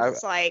 other times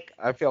it's like...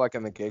 I feel like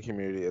in the gay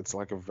community, it's,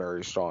 like, a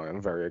very strong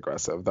and very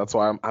aggressive. That's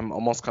why I'm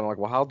almost kind of like,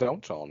 well, how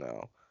don't y'all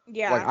know?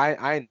 Yeah. Like,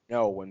 I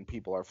know when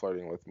people are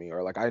flirting with me,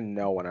 or, like, I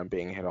know when I'm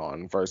being hit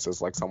on versus,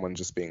 like, someone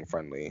just being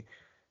friendly.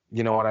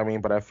 You know what I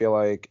mean? But I feel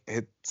like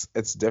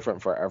it's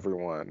different for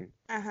everyone.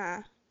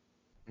 Uh-huh.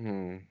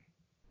 Hmm.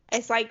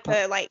 It's like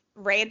the, like,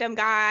 random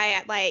guy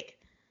at, like,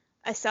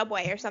 a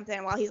Subway or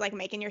something while he's, like,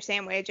 making your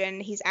sandwich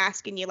and he's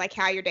asking you, like,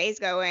 how your day's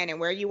going and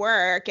where you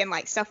work and,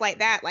 like, stuff like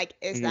that. Like,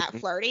 is that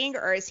flirting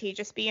or is he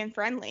just being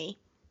friendly?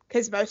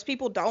 Because most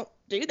people don't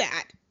do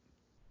that.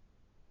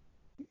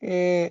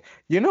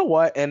 You know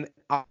what? And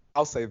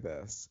I'll say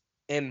this.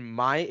 In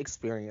my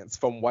experience,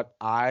 from what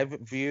I've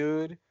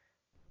viewed,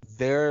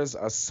 there's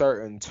a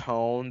certain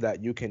tone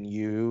that you can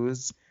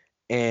use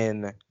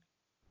in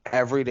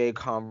everyday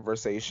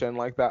conversation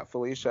like that,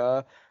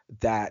 Felicia,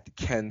 that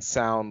can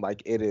sound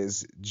like it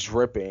is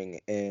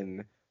dripping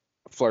in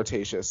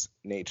flirtatious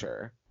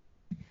nature.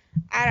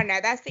 I don't know.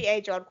 That's the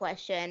age-old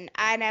question.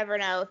 I never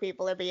know if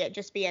people are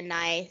just being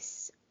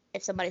nice,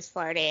 if somebody's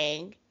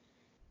flirting.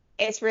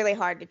 It's really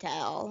hard to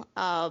tell.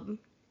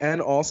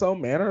 And also,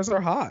 manners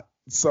are hot.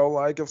 So,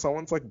 like, if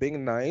someone's, like,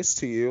 being nice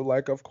to you,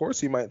 like, of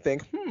course you might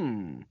think,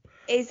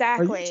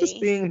 exactly. Are you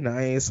just being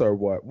nice or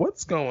what?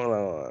 What's going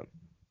on?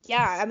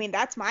 Yeah, I mean,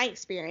 that's my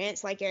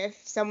experience. Like, if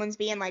someone's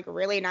being, like,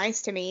 really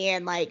nice to me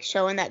and, like,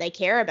 showing that they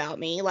care about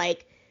me,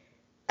 like,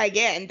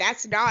 again,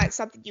 that's not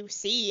something you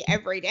see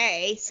every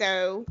day.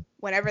 So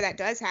whenever that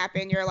does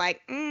happen, you're like,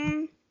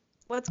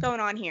 what's going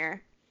on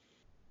here?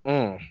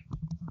 Or,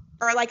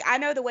 like, I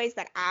know the ways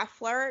that I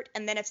flirt,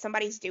 and then if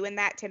somebody's doing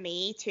that to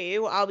me,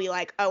 too, I'll be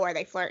like, oh, are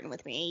they flirting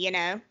with me,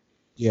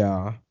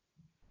 Yeah.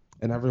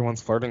 And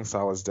everyone's flirting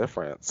style is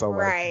different. So,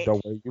 right.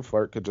 Like, the way you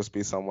flirt could just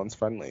be someone's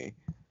friendly.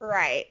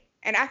 Right.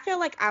 And I feel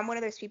like I'm one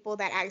of those people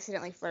that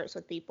accidentally flirts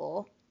with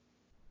people.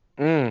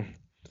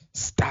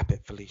 Stop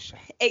it, Felicia.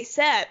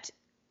 Except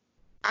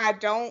I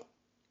don't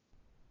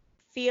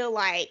feel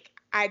like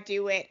I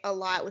do it a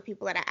lot with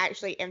people that I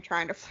actually am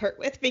trying to flirt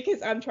with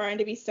because I'm trying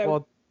to be so.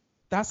 Well,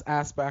 that's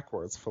ass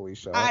backwards,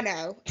 Felicia. I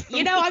know.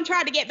 I'm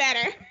trying to get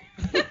better.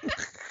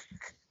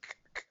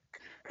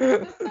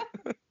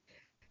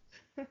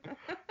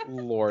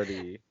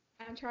 Lordy.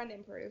 I'm trying to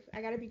improve.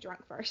 I gotta be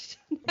drunk first.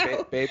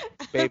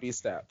 Baby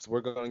steps.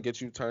 We're gonna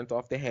get you turned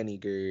off the Henny,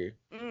 girl.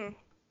 Mm.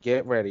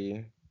 Get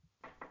ready.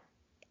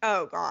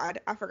 Oh God,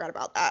 I forgot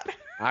about that.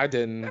 I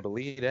didn't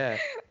believe that.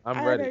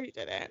 I'm ready. I know you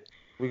didn't.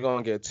 We're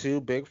gonna get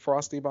 2 big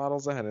frosty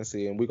bottles of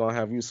Hennessy, and we're gonna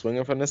have you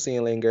swinging from the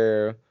ceiling,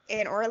 girl.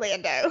 In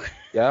Orlando.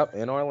 Yep,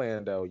 in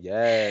Orlando.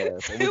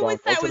 Yes. And Who was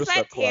that? Was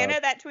that Tana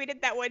club. that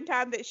tweeted that one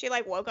time that she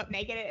like woke up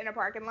naked in a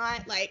parking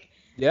lot? Like,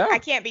 yeah. I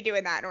can't be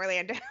doing that in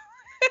Orlando.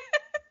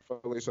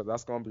 Felicia,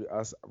 that's gonna be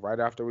us right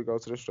after we go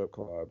to the strip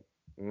club.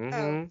 Mm-hmm.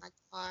 Oh my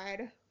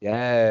God.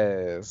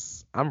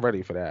 Yes, I'm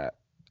ready for that.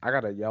 I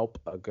gotta Yelp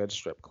a good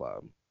strip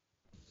club.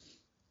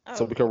 Oh.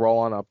 So we can roll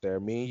on up there.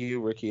 Me,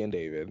 you, Ricky, and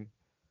David.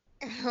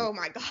 Oh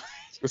my God.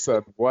 We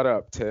said, "What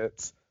up,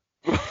 tits?"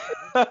 Me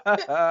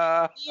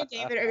and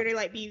David are gonna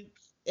like be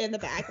in the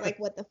back, like,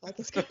 what the fuck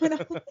is going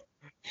on? I'm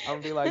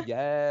gonna be like,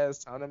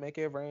 yes, time to make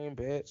it rain,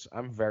 bitch.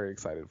 I'm very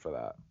excited for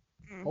that.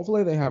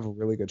 Hopefully they have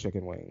really good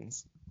chicken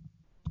wings.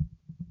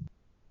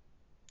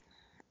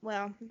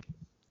 Well,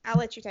 I'll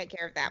let you take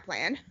care of that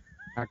plan.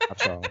 I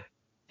got y'all.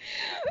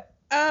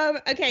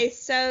 Okay,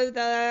 so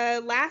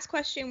the last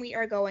question we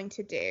are going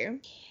to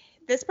do.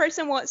 This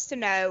person wants to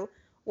know,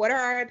 what are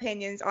our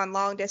opinions on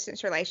long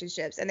distance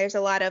relationships? And there's a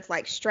lot of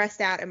like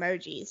stressed out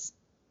emojis.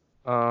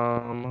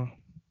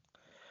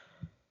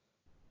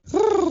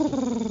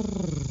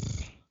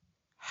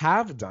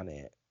 Have done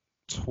it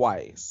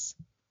twice.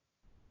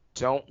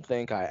 Don't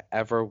think I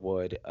ever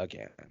would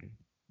again.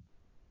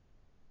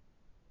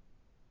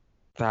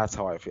 That's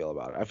how I feel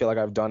about it. I feel like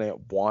I've done it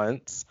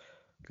once,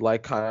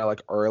 like kind of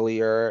like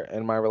earlier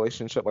in my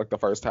relationship, like the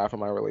first half of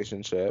my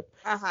relationship.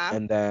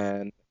 And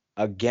then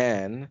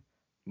again,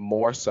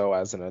 more so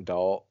as an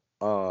adult,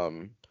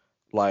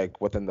 like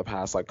within the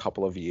past like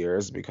couple of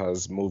years,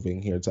 because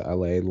moving here to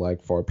LA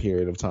like for a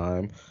period of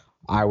time,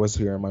 I was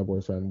here and my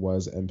boyfriend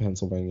was in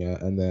Pennsylvania,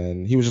 and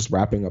then he was just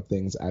wrapping up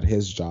things at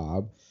his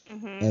job.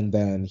 And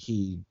then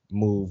he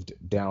moved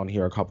down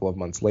here a couple of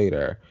months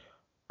later.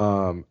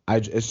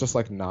 It's just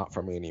like not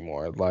for me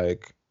anymore.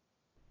 Like,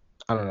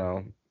 I don't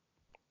know.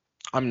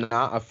 I'm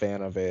not a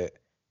fan of it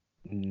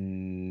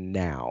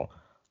now.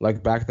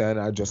 Like back then,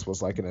 I just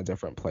was like in a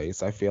different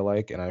place, I feel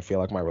like, and I feel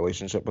like my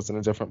relationship was in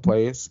a different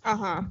place.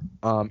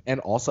 And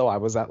also I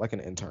was at like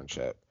an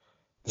internship.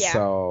 Yeah.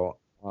 So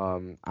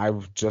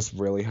I've just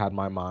really had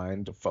my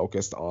mind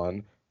focused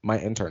on my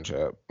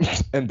internship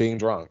and being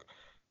drunk.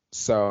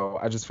 So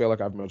I just feel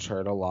like I've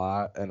matured a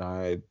lot, and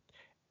I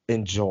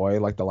enjoy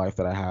like the life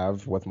that I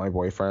have with my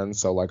boyfriend.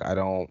 So like I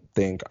don't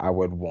think I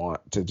would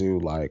want to do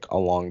like a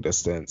long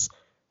distance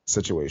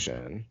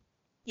situation.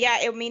 Yeah,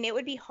 I mean, it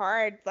would be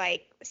hard,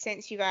 like,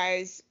 since you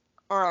guys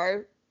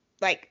are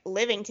like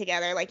living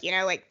together, like,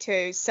 like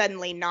to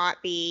suddenly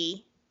not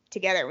be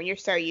together when you're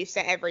so used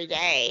to every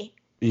day.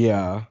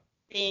 Yeah.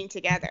 Being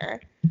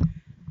together.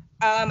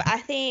 I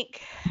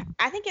think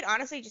it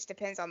honestly just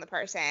depends on the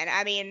person.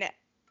 I mean,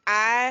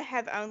 I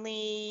have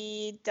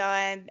only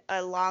done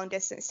a long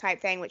distance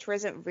type thing, which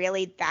wasn't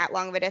really that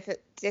long of a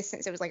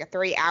distance. It was like a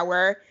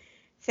 3-hour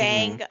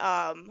thing.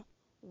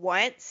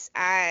 Once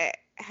I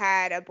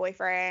had a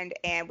boyfriend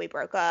and we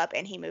broke up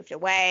and he moved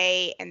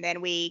away, and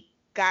then we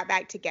got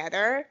back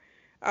together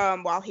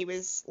while he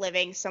was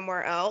living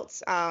somewhere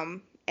else.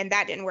 And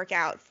that didn't work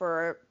out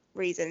for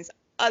reasons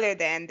other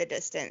than the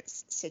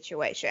distance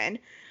situation.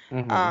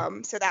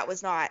 So that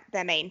was not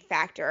the main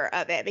factor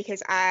of it,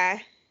 because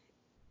I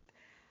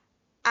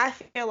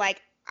feel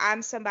like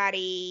I'm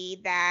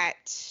somebody that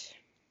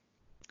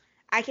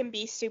I can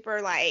be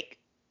super like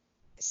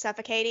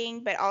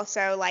suffocating, but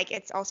also like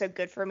it's also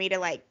good for me to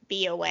like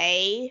be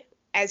away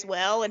as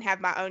well and have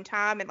my own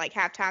time and like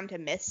have time to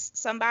miss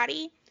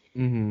somebody.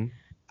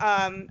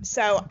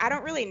 So I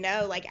don't really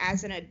know, like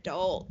as an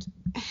adult,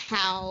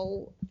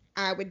 how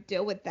I would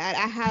deal with that.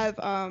 I have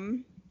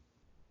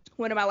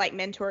one of my like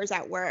mentors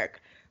at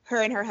work,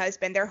 her and her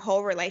husband, their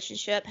whole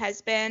relationship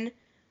has been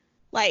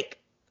like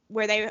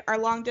where they are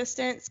long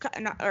distance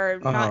or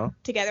not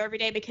together every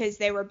day, because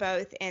they were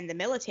both in the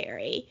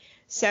military.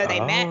 So they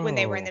met when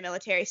they were in the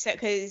military. So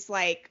because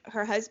like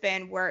her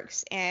husband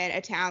works in a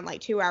town like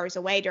 2 hours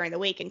away during the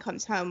week and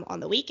comes home on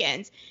the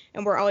weekends.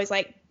 And we're always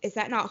like, is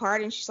that not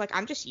hard? And she's like,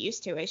 I'm just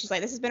used to it. She's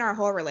like, this has been our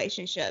whole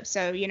relationship.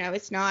 So,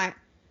 it's not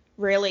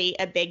really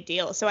a big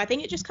deal. So I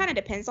think it just kind of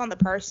depends on the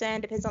person,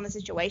 depends on the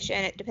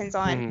situation. It depends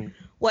on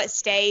what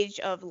stage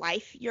of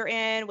life you're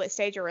in, what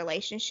stage your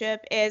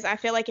relationship is. I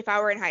feel like if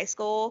I were in high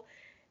school,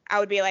 I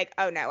would be like,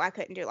 oh no, I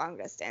couldn't do long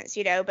distance,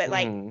 but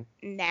like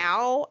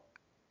now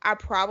I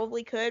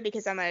probably could,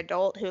 because I'm an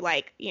adult who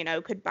like,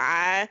 could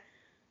buy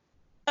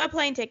a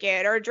plane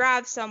ticket or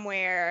drive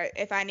somewhere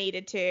if I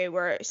needed to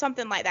or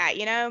something like that,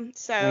 you know?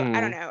 So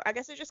I don't know. I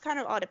guess it just kind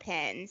of all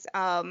depends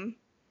on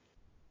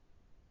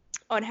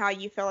how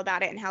you feel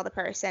about it and how the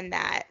person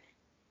that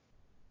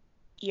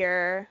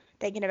you're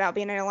thinking about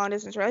being in a long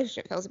distance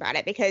relationship feels about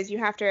it, because you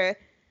have to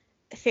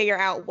figure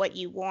out what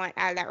you want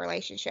out of that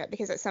relationship,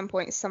 because at some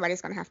point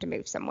somebody's going to have to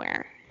move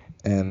somewhere.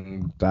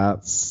 And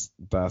that's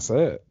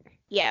it.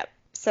 Yep.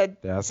 So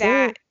that's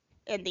that it.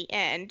 In the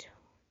end,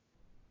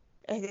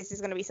 if this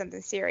is going to be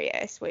something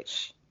serious,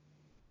 which,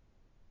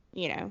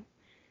 you know.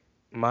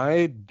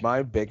 My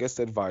biggest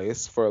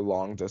advice for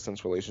long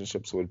distance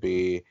relationships would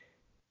be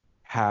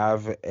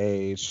have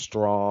a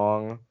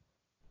strong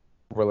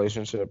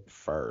relationship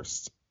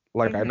first.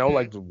 Like, I know,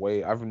 like, the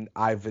way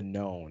I've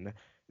known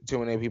too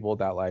many people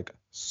that like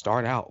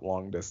start out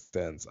long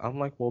distance. I'm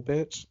like, well,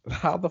 bitch,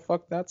 how the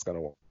fuck that's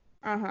gonna work?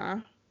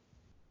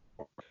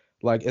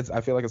 Like,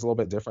 I feel like it's a little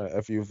bit different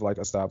if you've like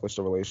established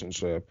a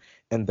relationship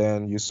and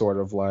then you sort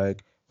of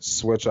like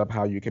switch up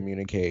how you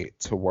communicate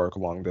to work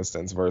long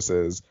distance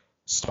versus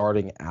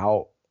starting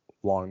out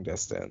long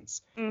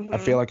distance. I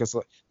feel like it's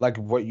like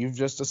what you've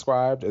just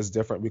described is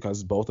different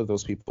because both of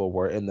those people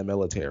were in the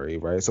military,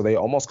 right? So they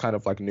almost kind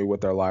of like knew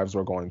what their lives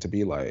were going to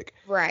be like.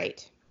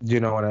 Right. You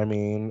know what I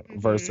mean?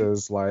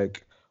 Versus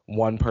like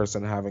one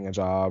person having a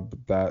job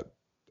that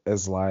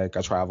is like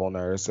a travel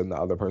nurse and the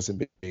other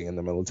person being in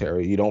the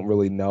military. You don't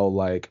really know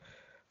like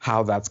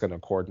how that's going to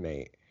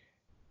coordinate.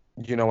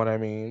 You know what I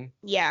mean?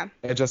 Yeah.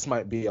 It just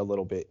might be a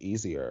little bit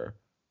easier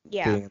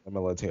being in the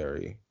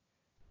military.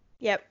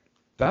 Yep.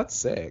 That's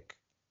sick.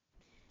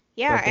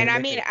 Yeah, and I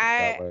mean,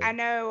 I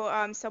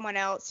know someone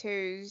else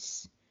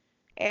who's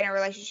in a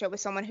relationship with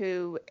someone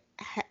who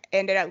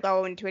ended up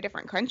going to a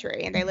different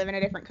country, and they live in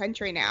a different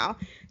country now.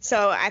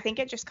 So I think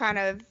it just kind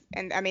of,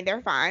 and I mean,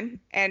 they're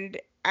fine. And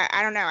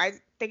I don't know. I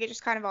think it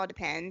just kind of all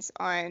depends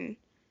on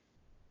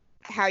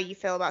how you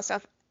feel about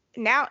stuff.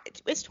 Now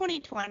it's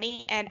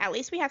 2020, and at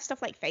least we have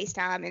stuff like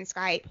FaceTime and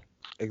Skype.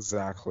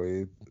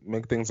 Exactly.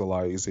 Make things a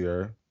lot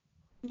easier.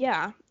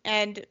 Yeah,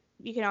 and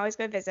you can always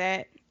go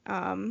visit.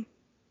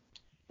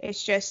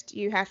 It's just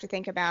you have to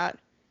think about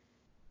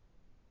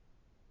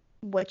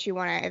what you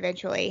want to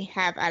eventually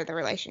have out of the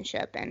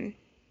relationship, and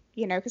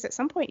you know, because at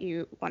some point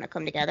you want to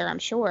come together, I'm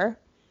sure.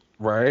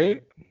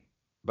 Right?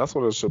 That's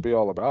what it should be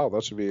all about.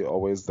 That should be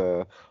always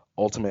the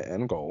ultimate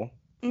end goal.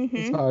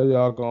 That's how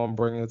y'all gonna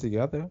bring it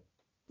together.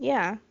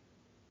 Yeah.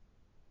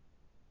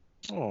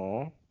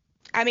 Aww.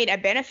 I mean, a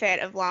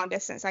benefit of long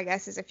distance, I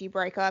guess, is if you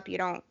break up, you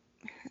don't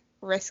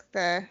risk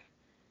the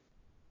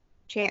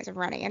chance of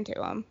running into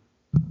them.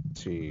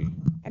 Gee.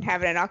 And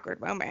having an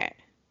awkward moment.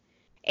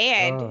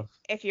 And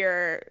if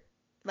you're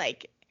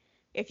like,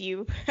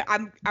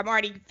 I'm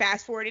already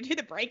fast forwarded to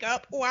the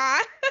breakup.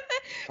 Why?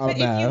 But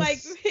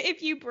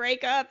if you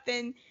break up,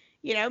 then,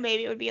 you know,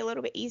 maybe it would be a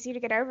little bit easier to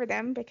get over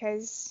them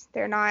because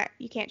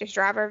you can't just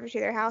drive over to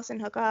their house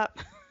and hook up.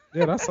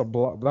 Yeah, that's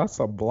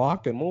a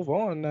block and move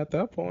on at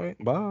that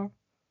point. Bye.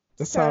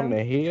 It's time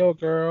to heal,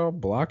 girl.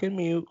 Block and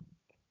mute.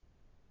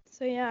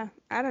 So yeah,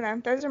 I don't know.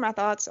 Those are my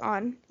thoughts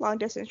on long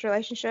distance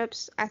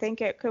relationships. I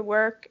think it could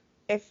work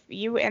if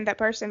you and that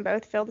person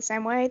both feel the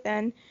same way,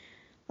 then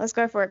let's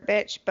go for it,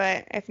 bitch.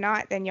 But if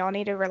not, then y'all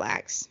need to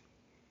relax.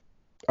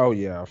 Oh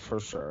yeah, for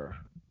sure.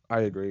 I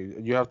agree.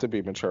 You have to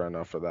be mature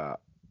enough for that.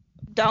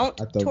 Don't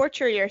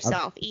torture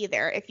yourself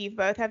either. If you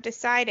both have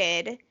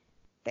decided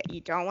that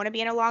you don't want to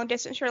be in a long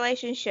distance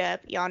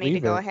relationship, y'all need to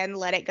go ahead and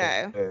let it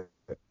go.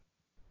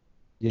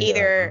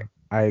 Yeah,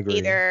 I agree.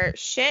 Either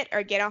shit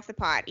or get off the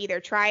pot. Either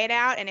try it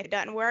out, and if it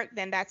doesn't work,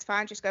 then that's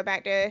fine. Just go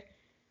back to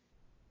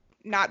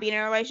not being in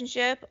a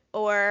relationship,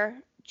 or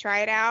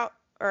try it out,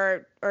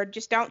 or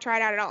just don't try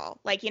it out at all.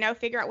 Like, you know,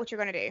 figure out what you're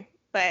gonna do.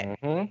 But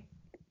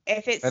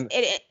if it's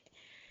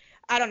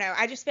I don't know.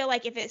 I just feel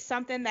like if it's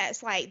something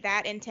that's like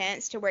that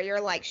intense to where you're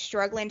like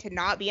struggling to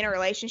not be in a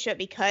relationship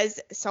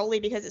solely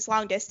because it's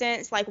long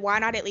distance, like why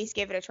not at least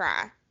give it a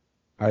try?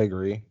 I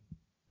agree.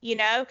 You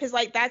know, because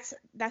like that's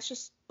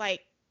just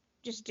like,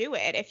 just do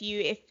it. If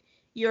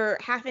you're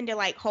having to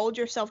like hold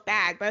yourself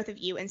back, both of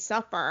you, and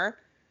suffer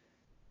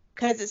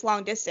because it's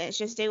long distance,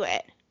 just do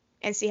it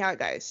and see how it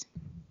goes.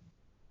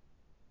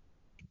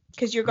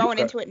 Because you're going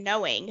into it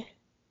knowing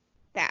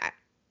that.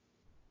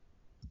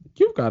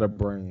 You've got a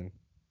brain.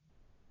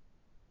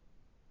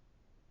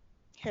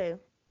 Who?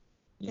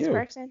 This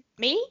person?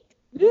 Me?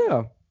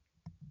 Yeah.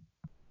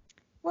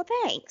 Well,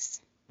 thanks.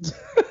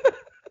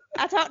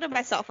 I talk to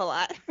myself a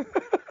lot.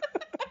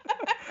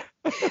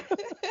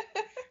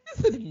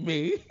 This is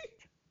me.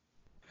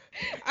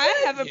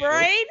 I have a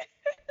brain.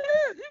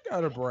 Yeah, you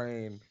got a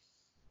brain.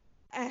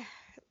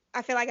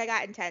 I feel like I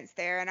got intense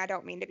there, and I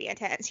don't mean to be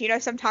intense. You know,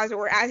 sometimes when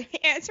we're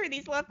answering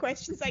these love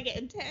questions, I get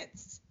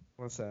intense.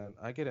 Listen,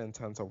 I get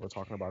intense over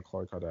talking about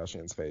Khloe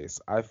Kardashian's face.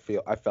 I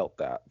felt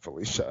that,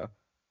 Felicia.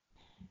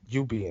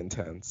 You be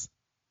intense.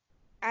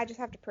 I just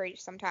have to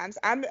preach sometimes.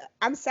 I'm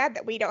sad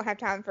that we don't have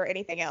time for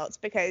anything else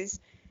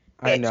because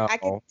I know. I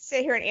could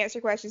sit here and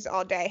answer questions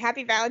all day.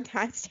 Happy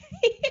Valentine's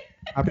Day.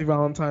 Happy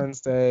Valentine's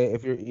Day.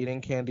 If you're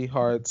eating candy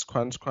hearts,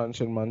 crunch, crunch,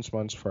 and munch,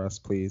 munch for us,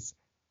 please.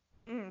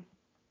 Mm.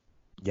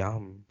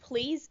 Yum.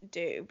 Please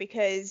do,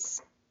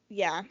 because,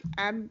 yeah,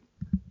 I'm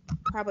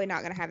probably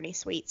not going to have any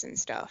sweets and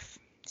stuff.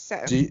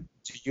 So. Do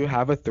you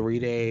have a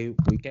 3-day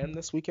weekend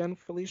this weekend,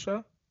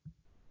 Felicia?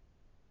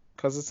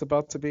 Because it's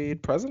about to be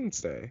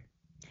President's Day.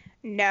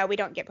 No, we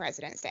don't get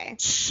President's Day.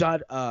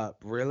 Shut up.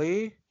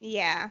 Really?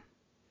 Yeah.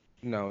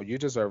 No, you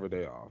deserve a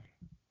day off.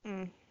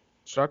 Mm.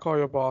 Should I call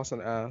your boss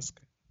and ask?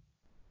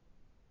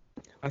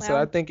 I said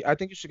I think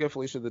you should give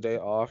Felicia the day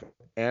off,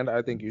 and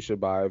I think you should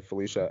buy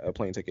Felicia a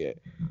plane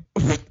ticket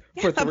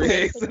for 3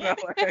 days in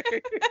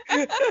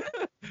LA.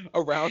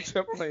 A round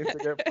trip plane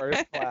ticket,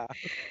 first class.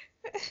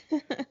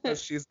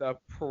 Because she's the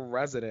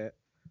president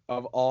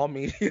of all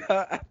media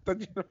at the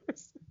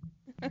university.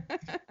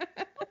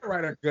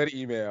 Write a good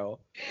email.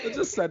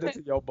 Just send it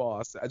to your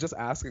boss. Just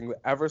asking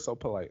ever so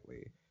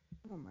politely.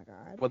 Oh my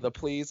God. With a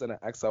please and an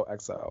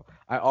XOXO.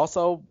 I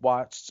also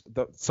watched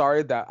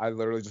sorry that I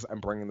literally just am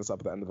bringing this up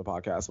at the end of the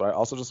podcast, but I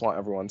also just want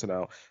everyone to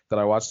know that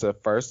I watched the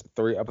first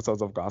 3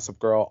 episodes of Gossip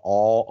Girl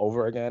all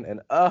over again,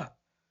 and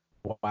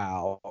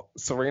wow,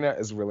 Serena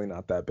is really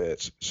not that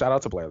bitch. Shout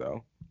out to Blair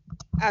though.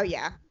 Oh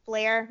yeah,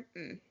 Blair.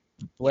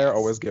 Blair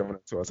always giving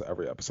it to us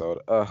every episode.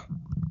 That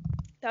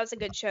was a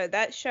good show.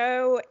 That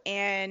show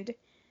and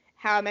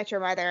How I Met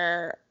Your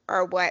Mother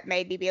are what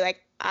made me be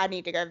like, I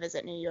need to go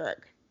visit New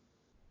York.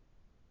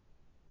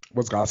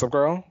 What's Gossip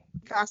Girl?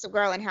 Gossip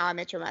Girl and How I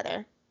Met Your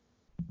Mother.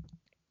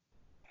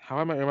 How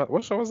I Met Your Mother?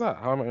 What show was that?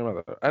 How I Met Your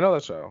Mother. I know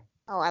that show.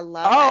 Oh, I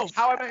love that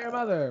show. How I Met Your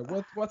Mother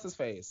with what's his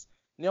face?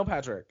 Neil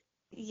Patrick.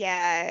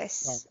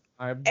 Yes.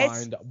 My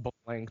mind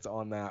blanked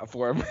on that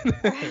for a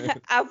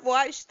minute. I've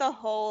watched the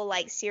whole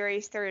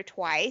series through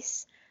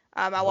twice.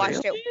 I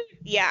watched it.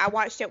 Yeah, I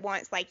watched it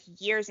once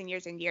years and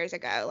years and years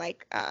ago,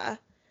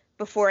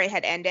 before it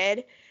had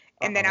ended.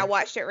 And then I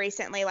watched it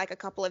recently, a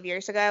couple of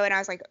years ago, and I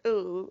was like,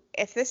 ooh,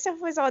 if this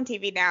stuff was on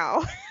TV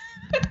now.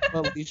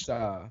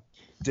 Alicia,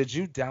 did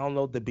you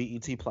download the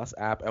BET Plus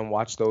app and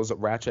watch those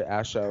ratchet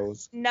ass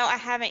shows? No, I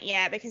haven't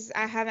yet because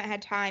I haven't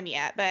had time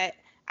yet, but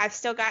I've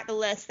still got the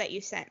list that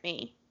you sent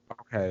me.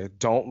 Okay,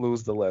 don't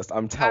lose the list.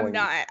 I'm telling you.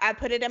 I'm not. I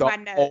put it in my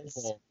notes.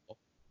 Oval.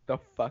 The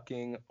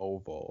fucking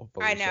Oval.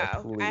 Felicia, I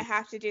know. Please. I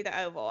have to do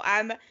the Oval.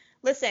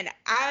 Listen,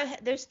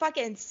 there's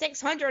fucking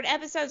 600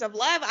 episodes of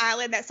Love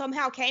Island that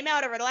somehow came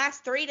out over the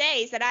last 3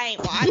 days that I ain't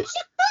watched.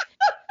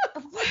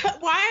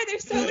 Why are there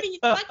so many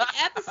fucking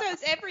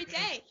episodes every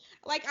day?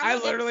 I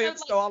literally am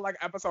still on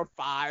episode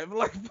 5.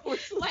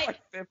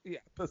 50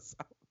 episodes.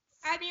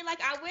 I mean,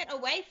 I went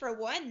away for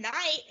one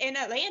night in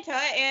Atlanta,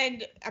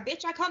 and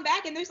I come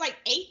back and there's 8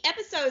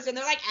 episodes, and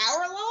they're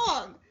hour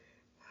long.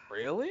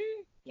 Really?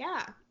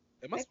 Yeah.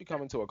 It must be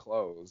coming to a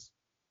close.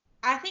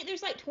 I think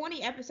there's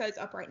 20 episodes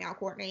up right now,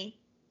 Courtney.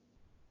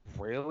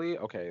 Really?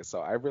 Okay, so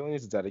I really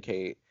need to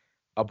dedicate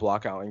a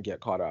block out and get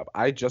caught up.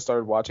 I just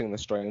started watching The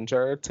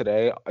Stranger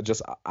today,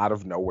 just out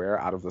of nowhere,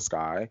 out of the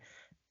sky.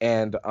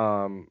 And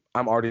I'm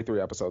already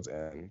 3 episodes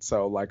in.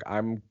 So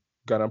I'm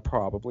gonna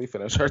probably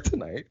finish her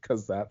tonight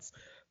because that's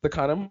the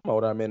kind of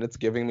mode I'm in. It's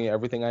giving me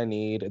everything I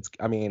need.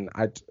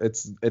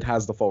 It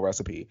has the full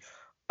recipe.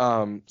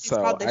 It's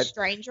called The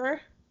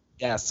Stranger?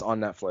 Yes, on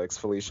Netflix,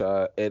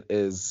 Felicia.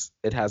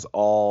 It has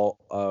all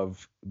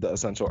of the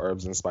essential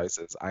herbs and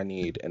spices I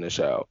need in a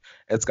show.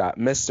 It's got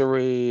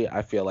mystery.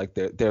 I feel like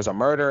there's a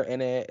murder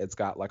in it. It's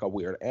got a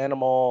weird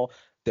animal.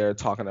 They're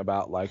talking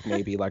about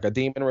maybe a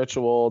demon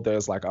ritual.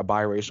 There's a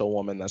biracial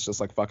woman that's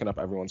just fucking up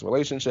everyone's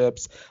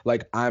relationships.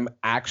 I'm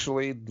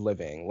actually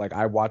living.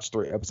 I watched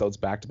 3 episodes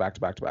back to back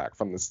to back to back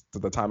from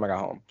the time I got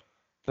home.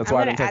 That's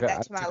why I didn't take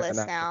that to my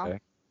list now. Today.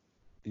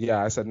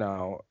 Yeah, I said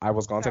no. I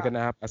was going to take a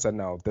nap. I said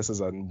no. This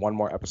is one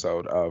more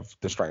episode of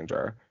The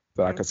Stranger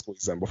that I could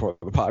squeeze in before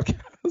the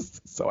podcast.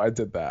 So I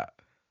did that.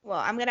 Well,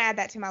 I'm going to add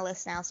that to my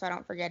list now so I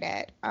don't forget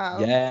it.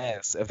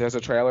 Yes. If there's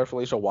a trailer,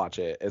 Felicia, watch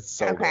it. It's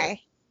so good.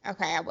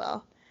 Okay, I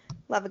will.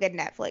 Love a good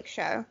Netflix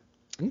show.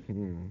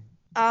 Mm-hmm.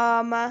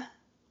 All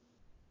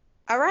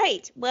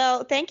right.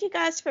 Well, thank you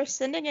guys for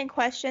sending in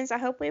questions. I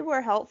hope we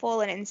were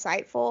helpful and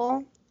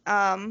insightful.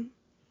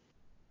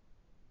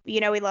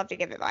 We love to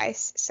give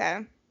advice,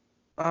 so...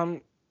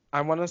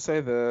 I want to say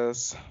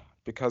this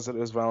because it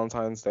is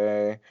Valentine's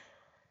Day.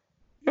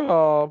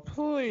 Y'all,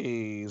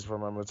 please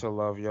remember to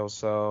love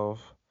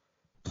yourself.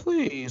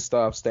 Please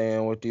stop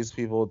staying with these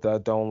people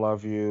that don't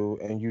love you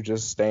and you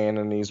just staying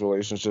in these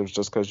relationships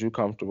just because you're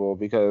comfortable,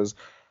 because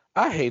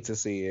I hate to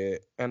see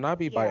it, and I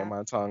be biting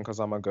my tongue because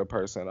I'm a good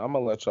person. I'm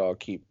going to let y'all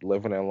keep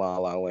living in La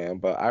La Land,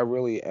 but I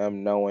really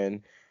am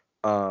knowing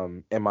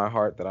in my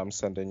heart that I'm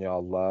sending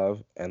y'all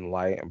love and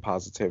light and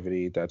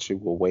positivity, that you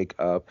will wake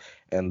up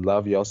and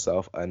love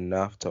yourself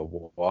enough to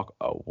walk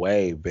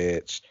away,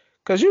 bitch.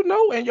 Because you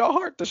know in your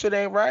heart the shit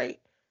ain't right.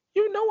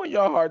 You know in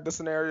your heart the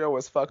scenario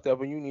is fucked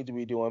up and you need to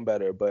be doing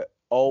better, but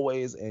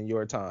always in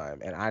your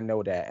time. And I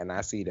know that, and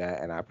I see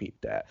that, and I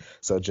peep that.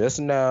 So just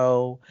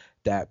know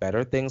that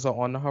better things are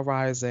on the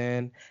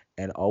horizon,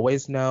 and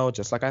always know,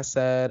 just like I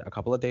said a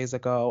couple of days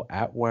ago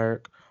at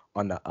work,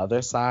 on the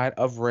other side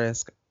of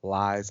risk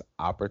lies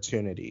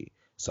opportunity.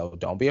 So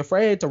don't be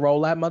afraid to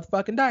roll that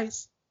motherfucking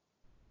dice.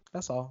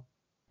 That's all.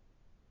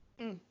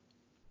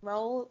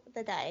 Roll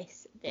the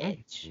dice,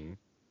 bitch. Mm-hmm.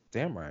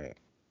 Damn right.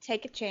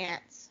 Take a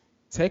chance.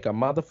 Take a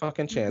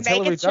motherfucking chance. Make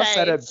Hillary Duff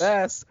said it change.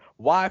 best.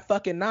 Why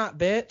fucking not,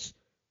 bitch?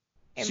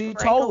 And She break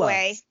told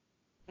away.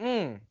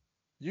 us.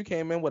 You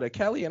came in with a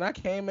Kelly and I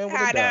came in with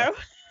a I Duff.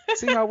 know.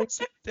 See how we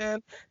slipped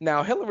in?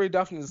 Now, Hillary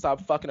Duff needs to stop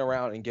fucking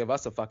around and give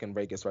us a fucking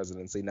Vegas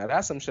residency. Now,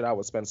 that's some shit I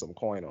would spend some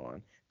coin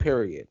on.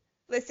 Period.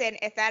 Listen,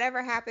 if that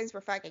ever happens,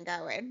 we're fucking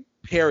going.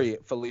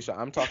 Period, Felicia.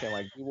 I'm talking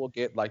like we will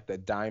get like the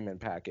diamond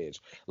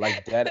package,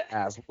 like dead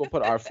ass. We'll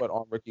put our foot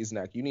on Ricky's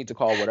neck. You need to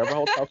call whatever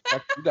hotel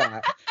you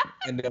got,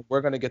 and then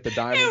we're gonna get the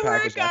diamond And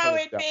package. we're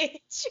going,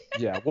 bitch.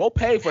 Yeah, we'll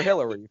pay for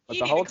Hillary, but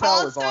You the need to hotel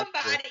call is on.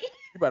 somebody.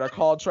 You better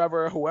call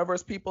Trevor,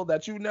 whoever's people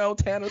that you know,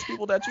 Tana's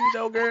people that you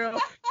know, girl,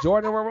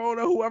 Jordan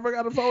Ramona, whoever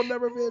got a phone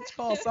number, bitch,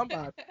 call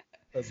somebody.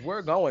 Because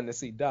we're going to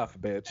see Duff,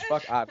 bitch.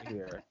 Fuck out of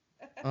here.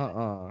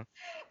 All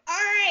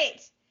right.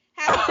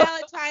 Happy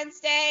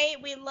Valentine's Day.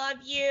 We love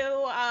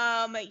you.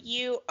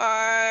 You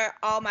are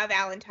all my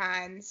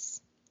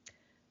Valentines.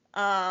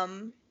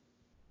 Because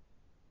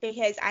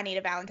I need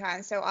a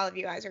Valentine, so all of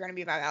you guys are going to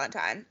be my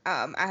Valentine.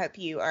 I hope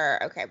you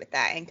are okay with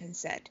that and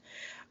consent.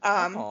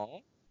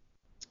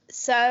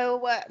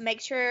 So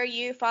make sure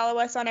you follow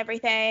us on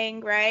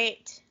everything,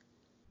 right?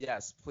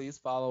 Yes, please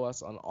follow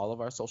us on all of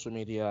our social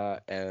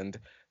media and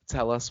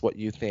tell us what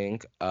you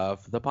think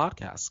of the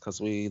podcast, because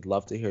we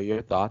love to hear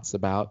your thoughts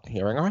about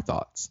hearing our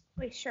thoughts.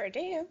 We sure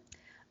do.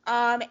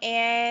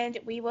 And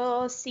we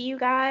will see you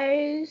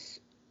guys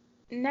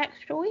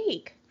next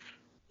week.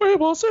 We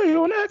will see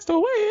you next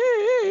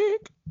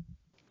week.